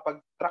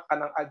makapag-track ka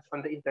ng ads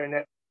on the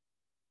internet.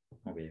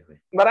 Okay.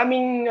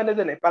 Maraming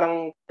doon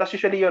parang tas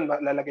usually yun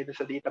lalagay doon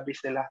sa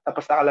database nila.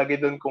 Tapos nakalagay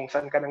doon kung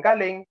saan ka nang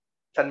galing,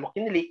 saan mo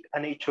kinilik,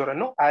 ano itsura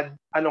ng ad,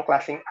 anong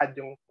klaseng ad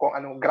yung, kung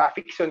anong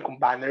graphics yun, kung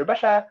banner ba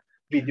siya,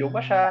 video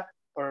ba siya,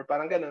 or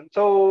parang ganun.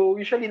 So,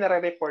 usually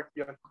nare-report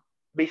yun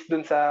based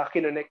dun sa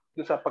kinonect,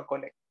 dun sa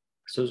pag-connect.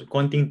 So,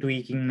 konting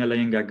tweaking na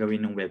lang yung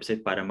gagawin ng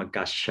website para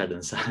mag-cache siya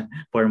dun sa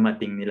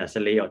formatting nila, sa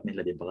layout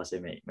nila, di ba?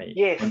 Kasi may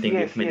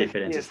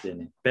differences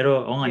din.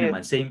 Pero,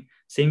 naman,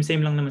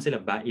 same lang naman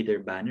sila. Either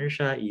banner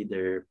siya,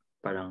 either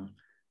parang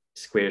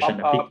square siya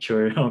na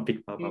picture, o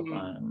pop-up.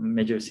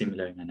 Medyo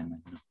similar nga naman.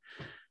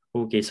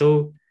 Okay,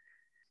 so,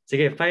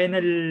 sige,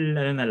 final,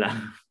 na lang,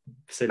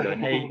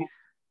 Salon, ay,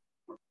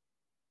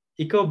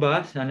 ikaw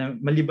ba,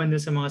 maliban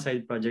dun sa mga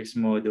side projects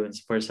mo doon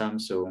for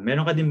Samsung,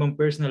 meron ka din bang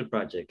personal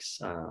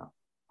projects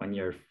on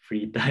your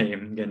free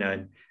time,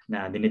 gano'n,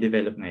 na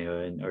dinidevelop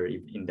ngayon or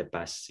in the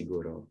past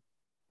siguro?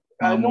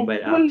 Mga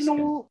mobile apps.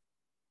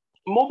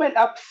 Mobile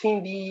apps,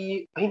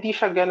 hindi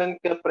siya ganun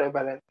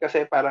ka-prevalent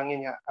kasi parang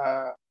yun nga,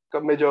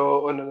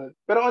 medyo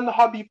pero on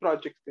hobby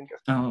projects din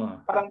kasi.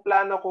 Parang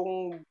plano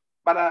kong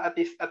para at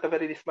the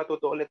very least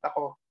matuto ulit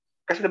ako.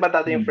 Kasi diba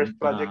dati yung first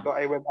project ko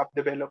ay web app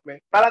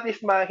development. Para at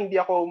least hindi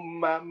ako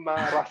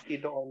ma-rusty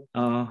doon.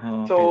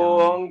 So,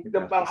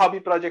 ang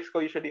hobby projects ko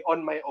usually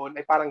on my own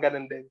ay parang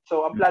ganun din.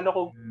 So, ang plano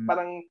ko,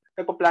 parang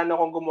nagpo-plano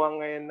akong gumawa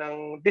ngayon ng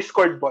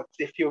Discord bots,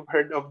 if you've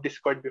heard of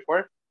Discord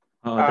before.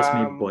 Tapos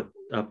may bot,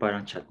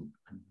 parang chat.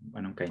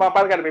 Anong kind?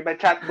 Parang ganun, may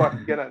chatbot,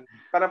 ganun.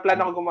 Parang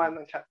plano ko gumawa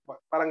ng chatbot.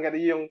 Parang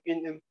ganun yung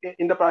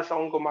in the process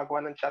akong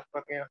gumagawa ng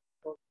chatbot ngayon.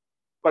 So,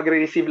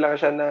 pag-receive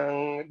lang siya ng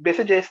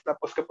messages,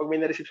 tapos kapag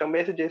may na-receive siyang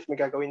messages, may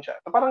gagawin siya.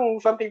 So,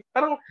 parang something,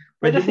 parang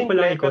medyo simple.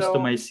 Pwede mo palang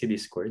i-customize si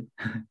Discord?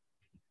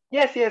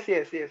 Yes.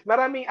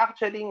 Maraming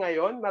actually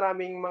ngayon,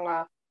 maraming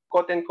mga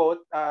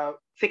quote-unquote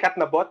sikat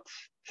na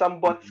bots.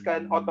 Some bots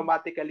can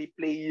automatically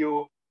play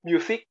you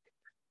music.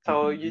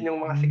 So, yun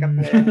yung mga sikat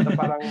ngayon. So,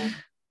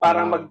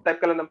 parang mag-type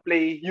ka lang ng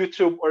play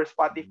YouTube or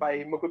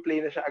Spotify,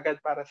 mag-play na siya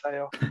agad para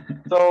sa'yo.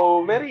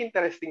 So, very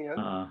interesting yun.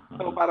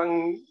 So,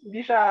 parang hindi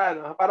siya,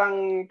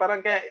 parang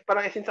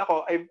since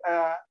ako,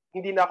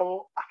 hindi na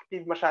ako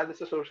active masyado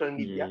sa social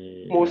media.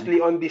 Mostly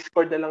on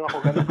Discord na lang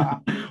ako ganun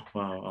ka-active.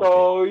 So,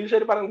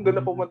 usually parang doon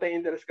na pumunta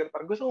yung interest ko.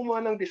 Parang gusto ko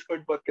gumawa ng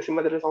Discord bot kasi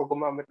madalas ako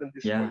gumamit ng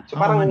Discord. So,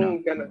 parang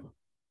ganun.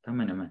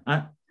 Tama naman.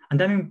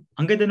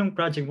 Ang ganda ng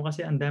project mo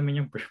kasi ang dami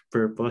niyang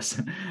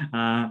purpose.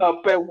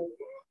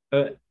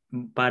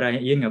 Para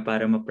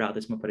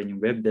ma-practice mo pa rin yung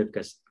web dev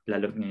kasi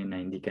lalo ngayon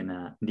na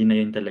hindi na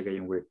yun talaga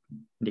yung work.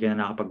 Hindi ka na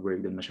nakakapag-work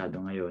doon masyado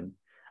ngayon.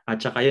 At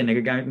saka yun,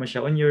 nagagamit mo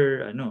siya on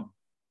your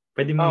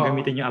pwede mo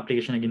gamitin yung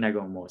application na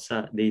ginagawa mo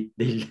sa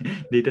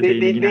day-to-day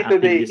na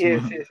gina-activities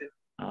mo. Yes.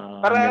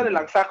 Para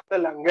lang, sakto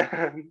lang.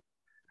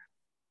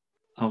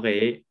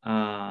 Okay.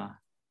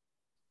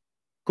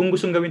 Kung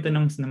gustong gawin to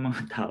ng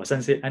mga tao,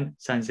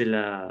 saan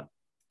sila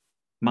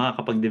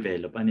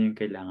makakapag-develop? Ano yung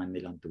kailangan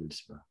nilang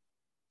tools ba?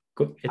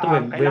 Ito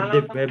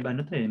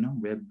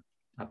web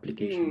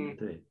application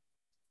ito eh.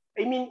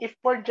 I mean, if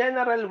for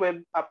general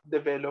web app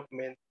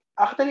development,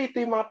 actually ito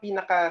yung mga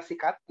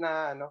pinakasikat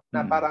na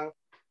na parang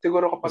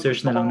siguro kapag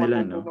search na lang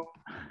nila, no?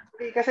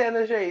 Kasi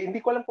siya hindi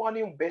ko alam kung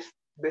ano yung best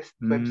best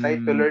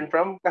website to learn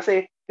from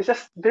kasi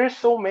there's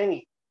so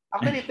many.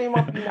 Actually, ito yung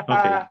mga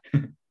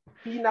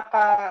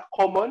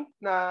pinaka-common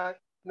na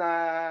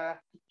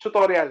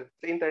tutorial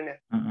sa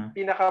internet.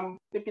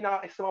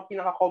 Isa mga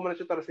pinaka-common na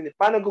tutorial sa internet.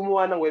 Paano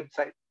gumawa ng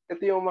website?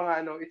 Ito yung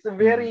mga it's a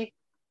very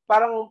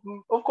parang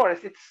of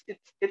course it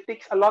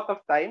takes a lot of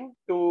time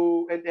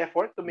and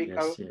effort to make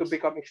to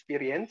become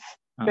experienced.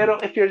 Pero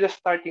if you're just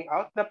starting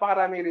out,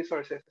 napakaraming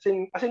resources.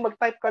 As in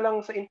mag-type ka lang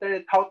sa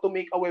internet how to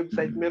make a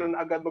website, meron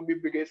na agad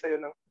magbibigay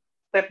sa'yo ng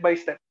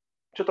step-by-step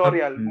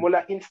tutorial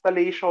mula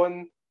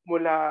installation,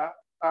 mula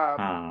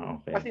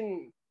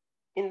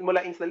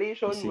mula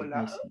installation,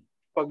 mula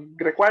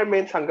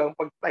pag-requirements hanggang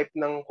pag-type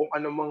ng kung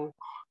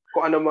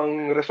ano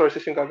mang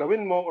resources yung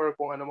gagawin mo or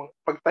kung ano mang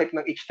pag-type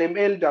ng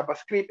HTML,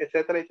 JavaScript,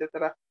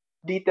 etc.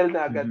 Detail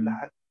na agad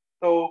lahat.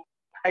 So,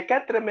 I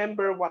can't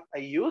remember what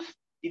I used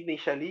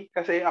initially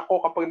kasi ako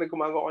kapag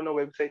nagumagawa ako ng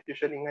website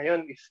usually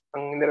ngayon is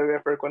ang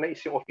nire-refer ko na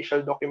is yung official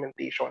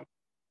documentation.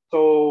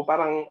 So,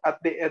 parang at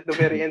the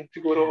very end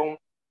siguro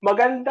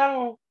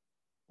magandang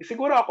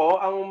siguro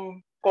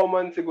ang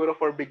common siguro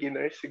for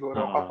beginners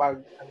siguro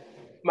kapag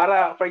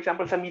for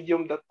example sa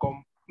medium.com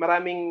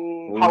maraming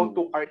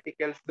how-to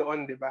articles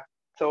doon, di ba?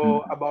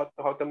 So, about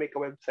how to make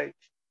a website.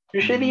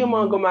 Usually, yung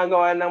mga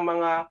gumagawa ng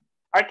mga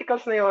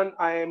articles na yon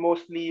ay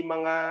mostly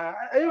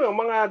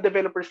mga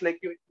developers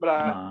like you,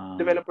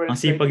 developers. Ang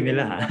sipag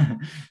nila, ha?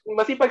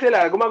 Masipag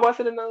sila. Gumagawa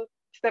sila ng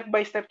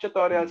step-by-step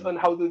tutorials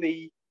on how do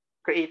they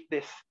create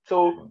this.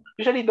 So,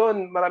 usually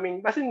doon,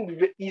 maraming,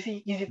 easy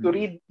to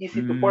read,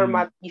 easy to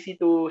format, easy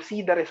to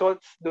see the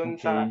results doon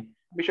sa,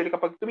 usually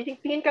kapag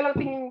tingin ka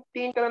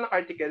lang ng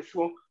articles,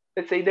 so,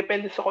 let's say,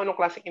 depende sa kung anong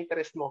classic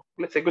interest mo.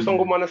 Let's say, gusto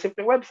mong gumawa ng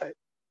simpleng website.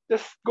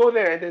 Just go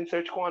there and then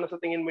search kung ano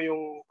sa tingin mo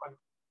yung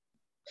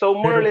So,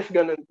 more or less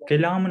ganun.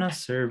 Kailangan mo ng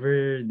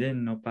server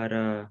din, no?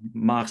 Para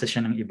ma-access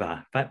siya ng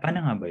iba. Paano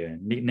nga ba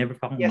yun? Never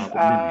pa akong umabot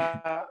din.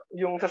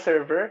 Yung sa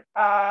server,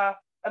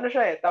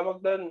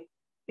 tawag doon,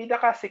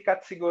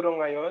 pinakasikat siguro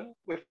ngayon,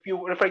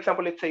 for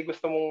example, let's say,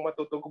 gusto mong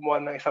gumawa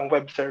ng isang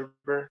web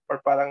server, or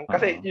parang,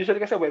 kasi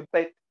usually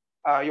website,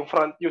 yung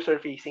front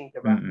user-facing,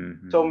 diba?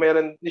 So,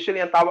 meron,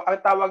 usually, ang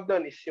tawag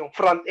doon is yung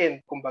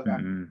front-end, kumbaga.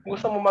 Kung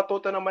gusto mo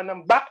matuto naman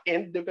ng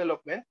back-end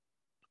development,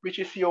 which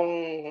is yung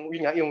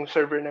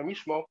server na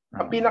mismo.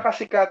 Ang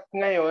pinakasikat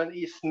ngayon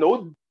is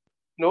Node.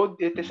 Node,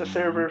 it is a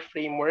server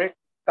framework.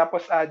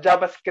 Tapos,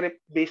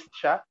 JavaScript-based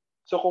siya.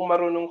 So, kung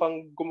marunong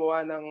kang kung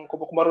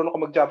marunong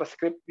kang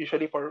mag-JavaScript,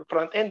 usually for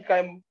front-end,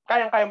 kaya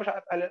mo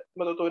siya at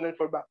matutunan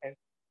for back-end.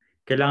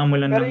 Kailangan mo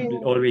lang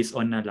ng always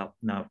on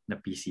na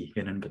PC.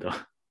 Ganun ba to?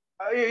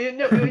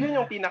 Yun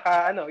yung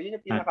pinakamadali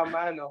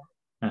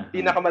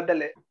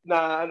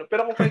na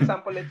Pero kung for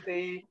example, let's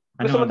say,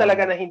 gusto mo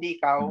talaga na hindi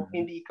ikaw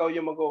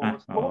yung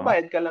mag-host,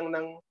 magbabayad ka lang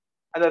ng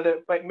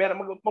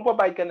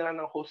magbabayad ka na lang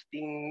ng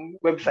hosting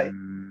website.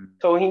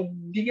 So,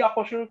 hindi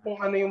ako sure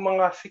kung ano yung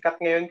mga sikat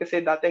ngayon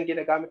kasi dati ang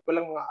ginagamit ko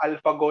lang mga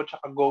AlphaGo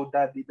tsaka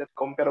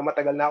GoDaddy.com pero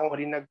matagal na akong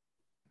rin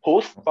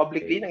nag-host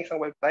publicly ng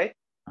isang website.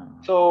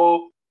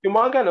 So, yung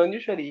mga ganon,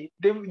 usually,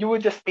 you would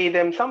just pay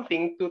them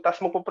something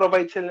tapos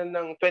magpo-provide sila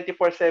ng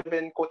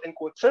 24/7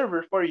 quote-unquote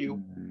server for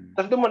you.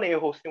 Tapos doon mo na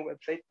i-host yung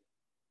website.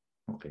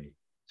 Okay.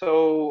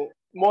 So,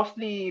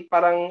 mostly,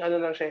 parang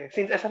lang siya.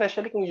 Since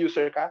especially kung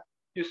user ka,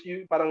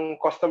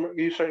 parang customer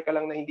user ka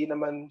lang na hindi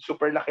naman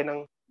super laki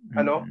ng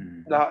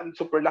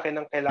super laki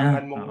ng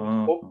kailangan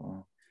mong scope.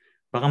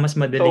 Baka mas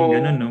madaling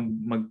ganun, no?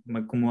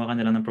 Magkumuha ka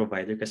na lang ng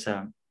provider kasi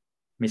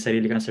may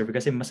sarili kang server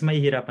kasi mas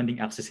mahihirapan ding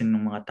accessin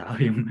ng mga tao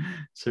yung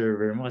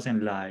server mo kasi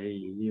ang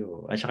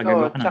layo. At saka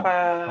gagawa ka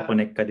na,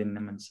 connect ka din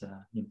naman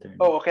sa internet.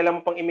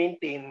 Kailangan mo pang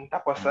i-maintain.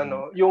 Tapos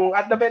yung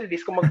at the very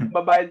least, kung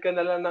magbabayad ka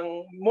na lang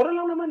ng, mura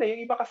lang naman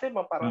Yung iba kasi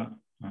parang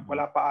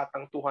wala pa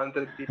atang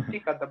 250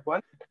 kada buwan.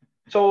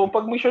 So,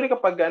 usually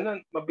kapag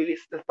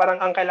mabilis.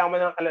 Parang ang kailangan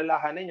mo nang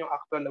alalahanin yung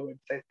actual na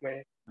website mo.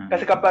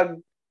 Kasi kapag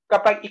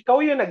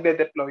ikaw yung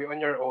nagde-deploy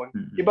on your own,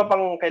 iba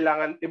pang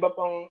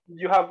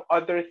you have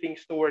other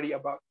things to worry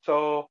about.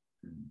 So,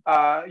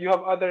 you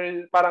have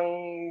other,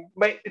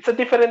 it's a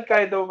different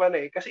kind of,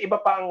 kasi iba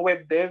pa ang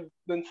web dev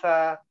dun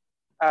sa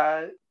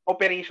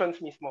operations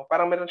mismo.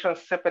 Parang meron siyang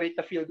separate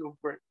na field of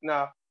work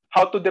na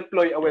how to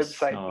deploy a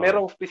website.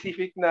 Merong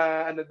specific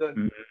na,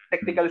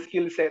 technical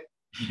skill set.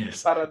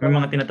 Yes. May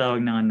mga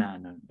tinatawag na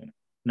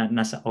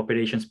nasa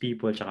operations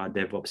people tsaka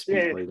DevOps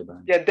people,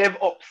 diba? Yeah,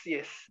 DevOps,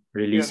 yes.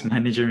 Release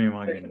manager, may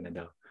mga ganun na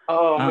daw.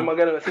 May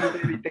mga ganun.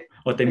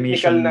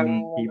 Automation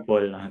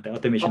people,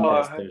 automation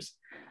testers.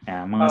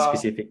 Mga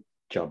specific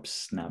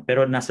jobs na.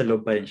 Pero nasa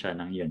loob pa rin siya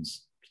ng yun.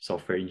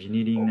 Software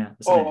engineering na.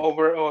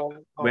 Overall.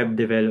 Web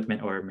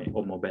development or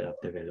mobile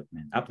app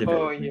development. App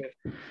development. Yes.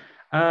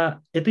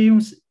 Ito yung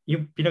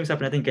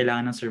pinag-usapan natin,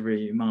 kailangan ng server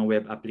yung mga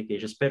web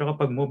applications. Pero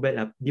kapag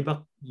mobile app, di ba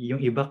yung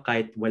iba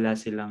kahit wala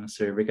silang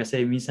server?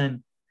 Kasi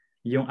minsan,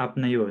 yung app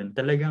na yun,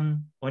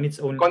 talagang on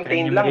its own,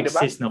 contained lang,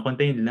 mag-exist, diba? No?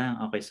 Contained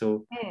lang. Okay,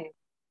 so,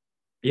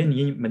 yun,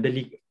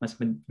 madali,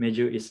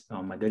 medyo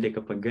madali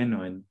kapag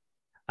ganun.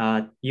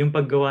 At yung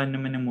paggawa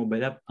naman ng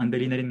mobile app, ang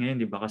dali na rin ngayon,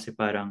 di ba? Kasi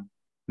parang,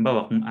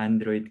 Bawa kung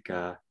Android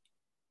ka,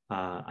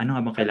 ano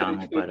nga bang kailangan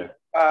mo para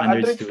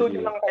Android Studio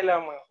lang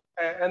kailangan mo.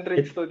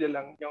 Android Studio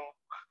lang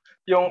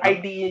yung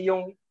IDE,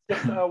 yung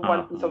just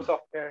one piece of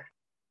software.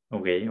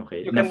 Okay.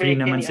 Na free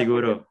naman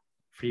siguro.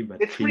 Free ba?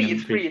 It's free.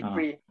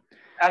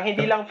 Ang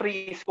hindi lang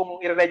free is kung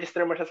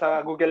i-register mo siya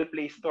sa Google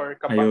Play Store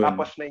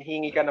tapos may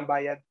hingi ka ng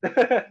bayad.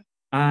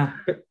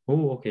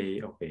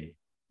 Okay.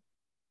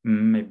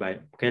 May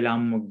bayad.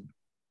 Kailangan mo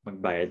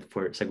magbayad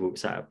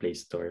sa Play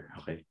Store.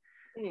 Okay.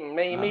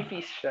 May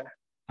fees siya.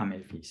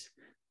 May fees.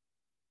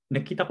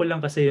 Nakita ko lang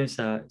kasi yun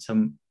sa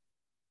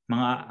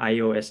mga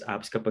iOS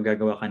apps kapag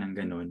gagawa ka ng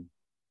ganun.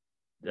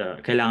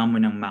 Kailangan mo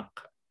ng Mac.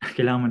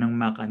 Kailangan mo ng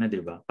Mac,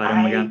 di ba?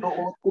 Para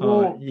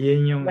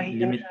yun yung may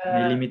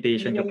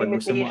limitation kapag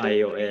gusto mo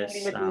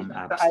iOS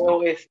apps. Sa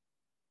iOS.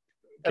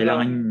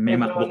 Kailangan may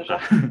MacBook ka.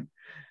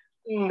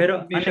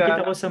 Pero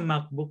nakita ko sa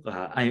MacBook,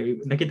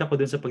 nakita ko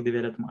dun sa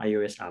pag-develop ng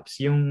iOS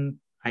apps, yung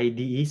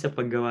IDE sa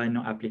paggawa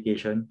ng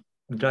application,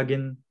 drag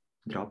and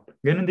drop.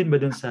 Ganon din ba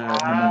dun sa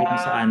nabanggit mo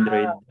sa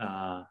Android?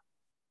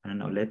 Ano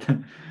na ulit?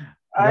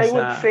 I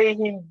would say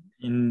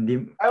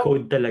hindi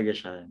code talaga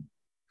siya.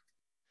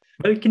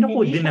 Well,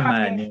 kinukode din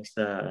naman yung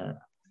sa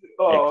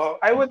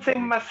I would say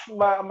mas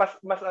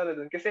ano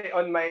dun kasi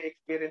from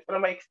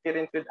my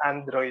experience with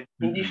Android,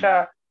 hindi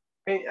siya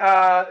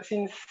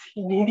since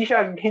hindi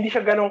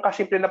siya ganun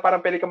kasimple na parang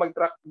pwede ka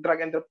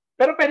mag-drag and drop.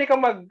 Pero pwede ka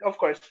of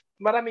course,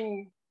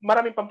 maraming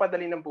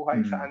pampadali ng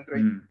buhay sa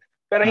Android.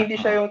 Pero hindi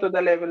siya yung to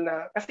the level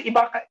na kasi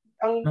iba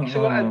ang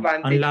siguro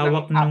advantage ang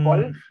lawak ng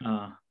Apple.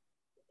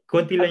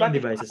 Konti lang yung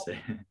devices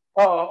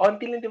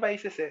onti lang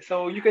devices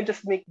So you can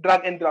just make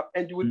drag and drop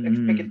and you would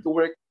expect it to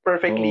work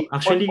perfectly.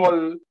 Actually,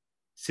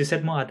 siset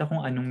mo ata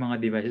kung anong mga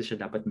devices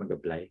siya dapat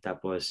mag-apply.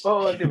 Tapos,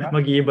 diba?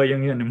 mag-iiba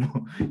yung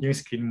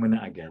screen mo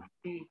na agad.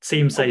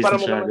 Same size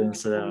na siya dun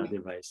sa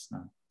device,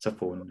 sa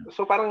phone.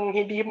 So parang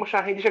hindi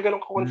siya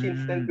ganun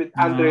ka-consistent with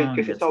Android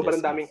kasi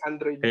sobrang daming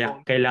Android Kaya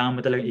phone. Kailangan mo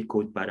talagang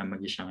i-code para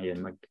mag-siya ngayon.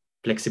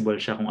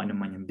 Mag-flexible siya kung ano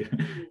man yung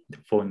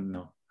phone,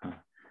 no?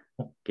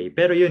 Okay.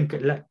 Pero yun,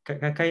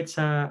 kahit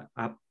sa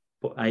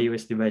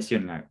iOS device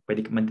yun nga,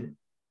 pwede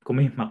kung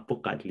may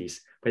MacBook ka at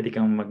least, pwede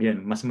kang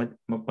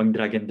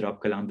mag-drag and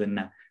drop ka lang doon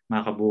na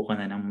makakabuo ka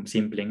na ng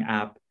simpleng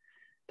app.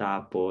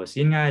 Tapos,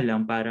 yun nga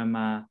lang, para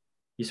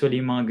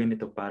usually yung mga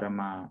ganito, para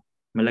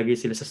malagay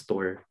sila sa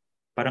store,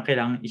 parang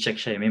kailangan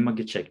i-check siya. May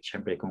mag-check,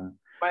 syempre, kung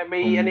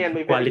may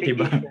quality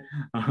ba,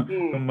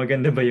 kung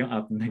maganda ba yung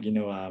app na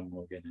ginawa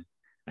mo. Ganun.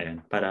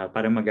 Ayun,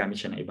 para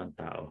magamit siya ng ibang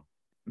tao.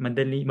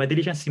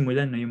 Madali siyang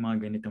simulan, no, yung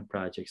mga ganitong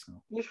projects,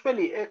 no?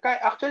 Usually,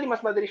 actually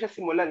mas madali siya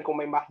simulan kung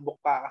may MacBook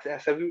pa kasi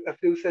as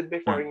you said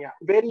before niya,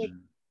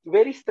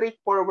 very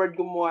straightforward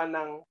gumawa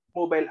ng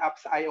mobile app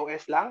sa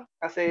iOS lang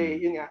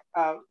kasi yun nga,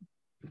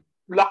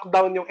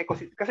 lockdown yung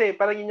ecosystem. Kasi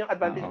parang yun yung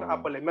advantage ng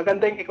Apple.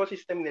 Maganda yung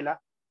ecosystem nila,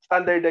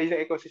 standardized yung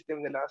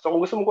ecosystem nila. So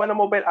kung gusto mo gawa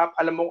ng mobile app,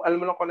 alam mo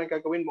lang kung anong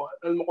gagawin mo,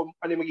 alam mo kung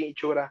ano yung magiging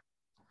itsura.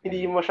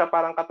 Hindi mo siya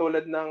parang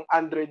katulad ng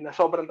Android na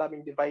sobrang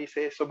daming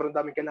devices, sobrang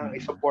daming kailangan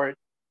i-support.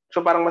 So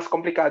parang mas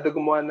komplikado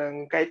gumawa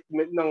ng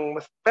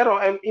pero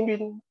I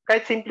mean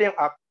kahit simple yung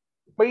app,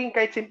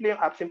 simple yung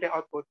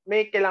output,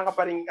 may kailangan ka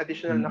pa ring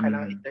additional na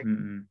kailangan i-check.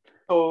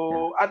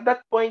 So at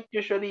that point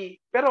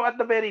usually, pero at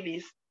the very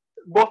least,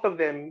 both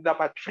of them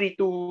dapat free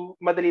to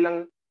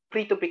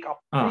pick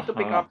up.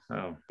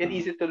 And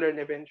easy to learn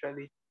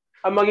eventually.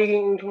 Ang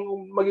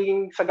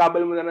magiging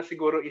sagabal mo na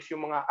siguro is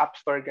yung mga App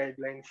Store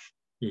guidelines.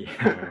 Yeah,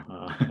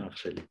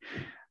 actually.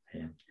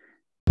 Ayan.